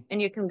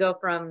 And you can go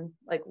from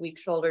like weak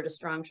shoulder to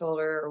strong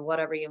shoulder, or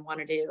whatever you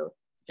want to do,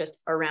 just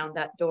around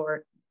that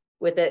door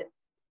with it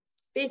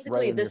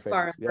basically this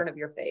far in front of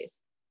your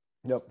face.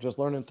 Yep, just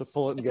learning to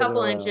pull it and a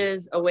couple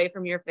inches away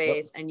from your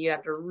face, and you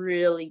have to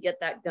really get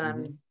that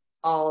gun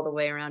all the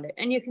way around it.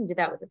 And you can do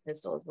that with a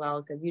pistol as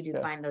well, because you do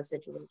find those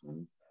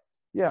situations.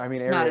 Yeah, I mean,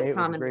 not Area 8 as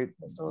common.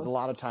 Was great. A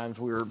lot of times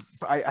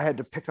I had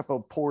to pick up a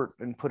port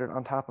and put it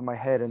on top of my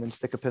head, and then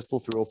stick a pistol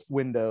through a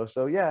window.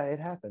 So yeah, it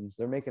happens.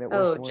 They're making it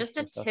worse. Oh, just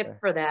a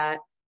tip for that.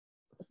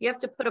 If you have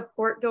to put a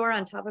port door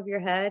on top of your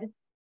head,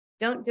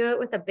 don't do it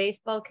with a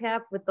baseball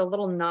cap with the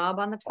little knob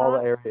on the top. All the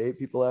Area 8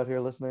 people out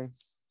here listening.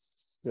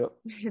 Yep.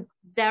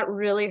 That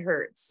really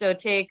hurts. So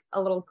take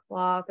a little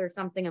cloth or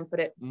something and put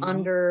it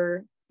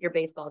under your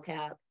baseball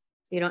cap,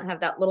 so you don't have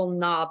that little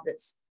knob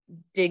that's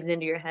digs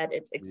into your head.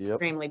 It's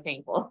extremely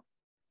painful.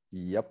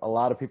 Yep, a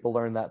lot of people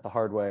learn that the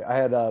hard way. I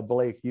had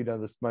Blake, you know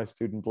this, my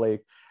student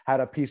Blake, had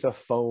a piece of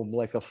foam,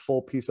 like a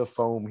full piece of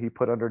foam he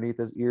put underneath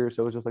his ear,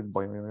 so it was just like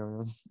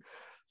boing.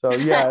 So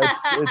yeah,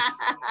 it's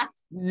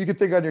you can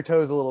think on your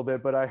toes a little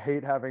bit, but I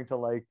hate having to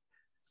like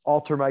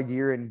alter my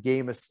gear and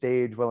game a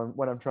stage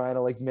when I'm trying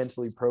to like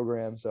mentally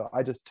program. So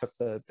I just took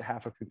the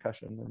half a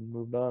concussion and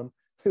moved on.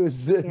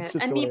 It's Yeah, just a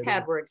the knee way it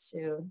pad is. works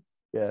too.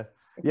 Yeah.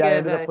 If Yeah. you I have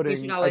ended up you should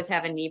putting, always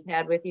have a knee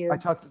pad with I you.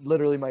 tucked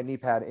literally my knee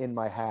pad in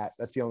my hat.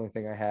 That's the only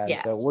thing I had.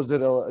 Yeah. So was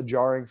it a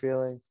jarring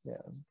feeling? Yeah,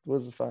 it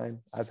was fine.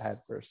 I've had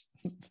worse.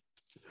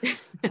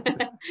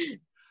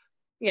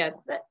 Yeah,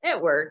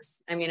 it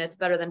works. I mean, it's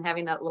better than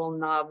having that little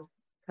knob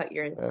cut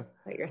your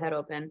Yeah. head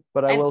open.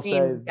 But I I've will say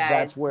seen guys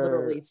that's where,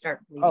 literally start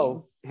bleeding.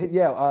 oh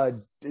yeah,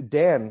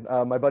 Dan,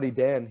 my buddy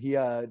Dan, he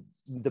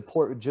the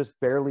port just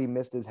barely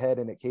missed his head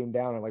and it came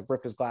down and like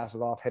ripped his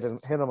glasses off, hit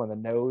him on the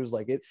nose,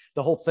 like it,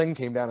 the whole thing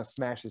came down and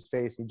smashed his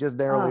face. He just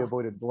narrowly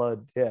avoided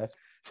blood. Yeah.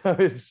 So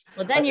it's,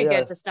 well, then you yeah.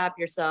 get to stop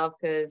yourself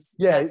because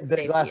Yeah, that's a the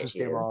safety glasses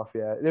issue. came off.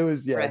 Yeah, it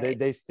was. Yeah, Right.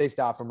 they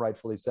stopped him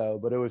rightfully so.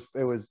 But it was. I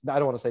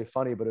don't want to say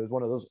funny, but it was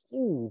one of those.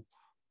 Ooh,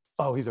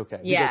 oh, he's okay.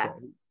 Yeah. He's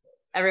okay.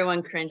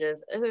 Everyone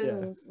cringes.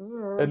 Yeah.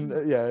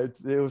 And yeah,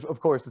 it was. Of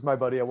course, it's my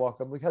buddy. I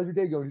walk up. I'm like, "How's your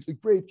day going?" He's like,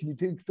 "Great. Can you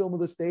take film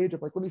of the stage?"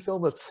 I'm like, "Let me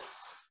film this."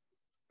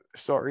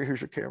 Sorry, here's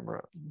your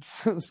camera.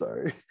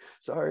 sorry.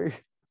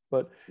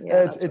 But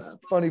yeah, it's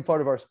funny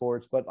part of our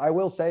sports. But I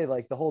will say,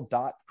 like the whole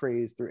dot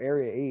craze through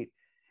Area 8,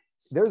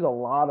 there's a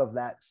lot of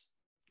that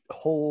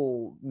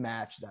whole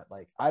match that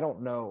like I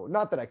don't know,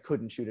 not that I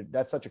couldn't shoot it,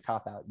 that's such a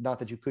cop out, not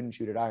that you couldn't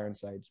shoot at iron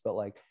sights, but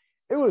like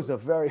it was a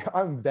very,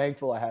 I'm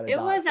thankful I had it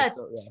was a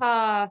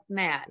tough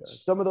match. Yeah.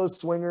 Some of those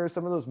swingers,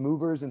 some of those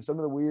movers, and some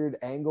of the weird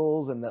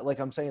angles, and that, like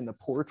I'm saying, the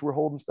ports were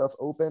holding stuff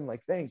open.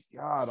 Like thank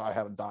God I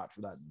have a dot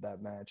for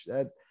that match.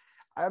 That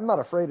I'm not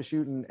afraid of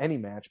shooting any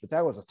match, but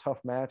that was a tough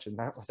match, and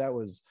that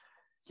was,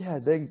 yeah,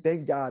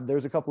 thank God.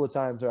 There's a couple of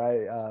times where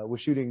I was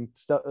shooting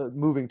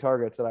moving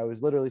targets that I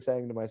was literally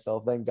saying to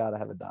myself, thank God I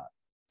have a dot.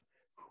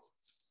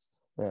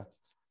 Yeah.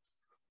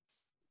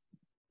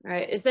 All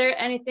right. Is there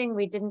anything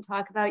we didn't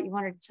talk about you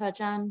wanted to touch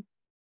on?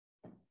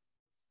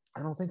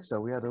 I don't think so.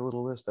 We had a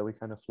little list that we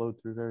kind of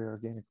flowed through very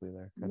organically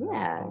there.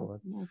 Yeah.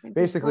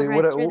 Basically,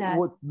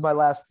 what my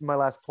last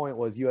point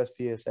was,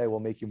 USPSA will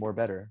make you more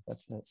better.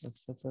 That's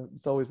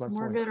always my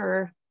more point.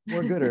 Gooder.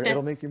 More gooder.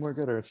 It'll make you more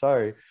gooder.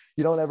 Sorry,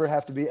 you don't ever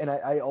have to be. And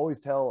I always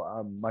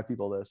tell my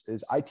people this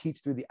is I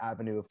teach through the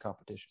avenue of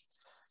competition.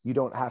 You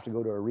don't have to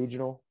go to a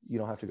regional. You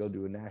don't have to go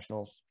to a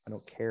nationals. I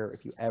don't care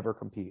if you ever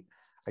compete.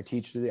 I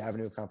teach through the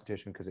avenue of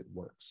competition because it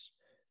works.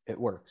 It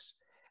works.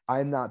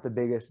 I'm not the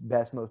biggest,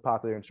 best, most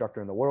popular instructor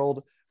in the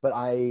world, but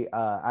I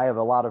have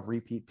a lot of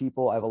repeat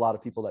people. I have a lot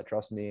of people that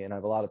trust me, and I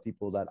have a lot of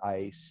people that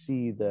I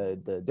see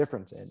the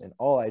difference in. And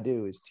all I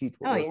do is teach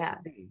what works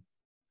for me,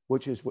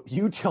 which is what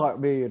you taught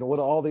me and what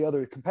all the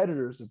other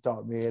competitors have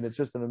taught me. And it's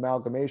just an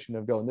amalgamation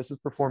of going, this is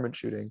performance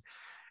shooting.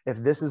 If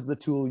this is the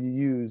tool you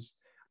use,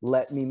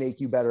 let me make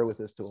you better with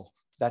this tool.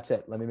 That's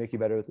it. Let me make you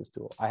better with this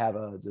tool. I have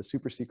the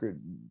super secret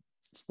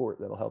sport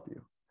that'll help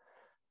you.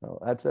 So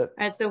that's it. All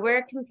right. So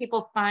where can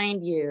people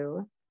find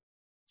you?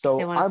 So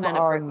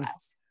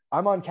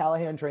I'm on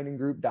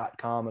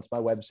CallahanTrainingGroup.com. It's my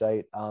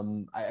website.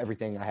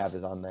 Everything I have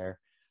is on there.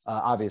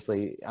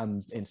 Obviously,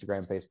 I'm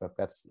Instagram, Facebook,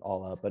 that's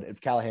all up.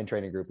 But Callahan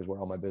Training Group is where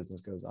all my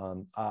business goes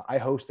on. I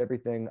host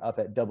everything up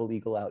at Double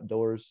Eagle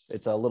Outdoors.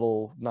 It's a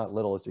little, not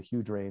little, it's a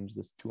huge range.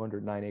 This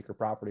 209-acre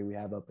property we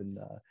have up in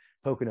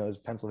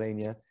Poconos,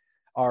 Pennsylvania.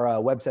 Our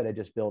website I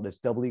just built is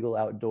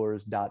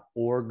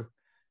doubleeagleoutdoors.org,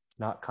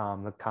 not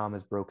com. The com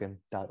is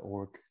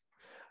broken.org.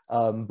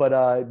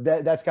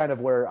 That's kind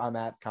of where I'm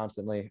at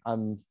constantly.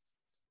 I'm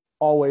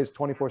always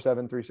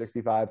 24/7,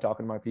 365,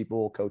 talking to my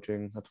people,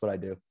 coaching. That's what I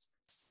do.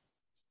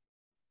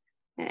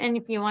 And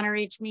if you want to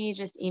reach me,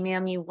 just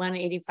email me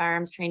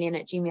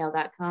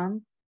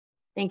 180firearmstraining@gmail.com.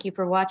 Thank you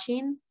for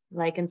watching.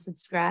 Like and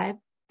subscribe.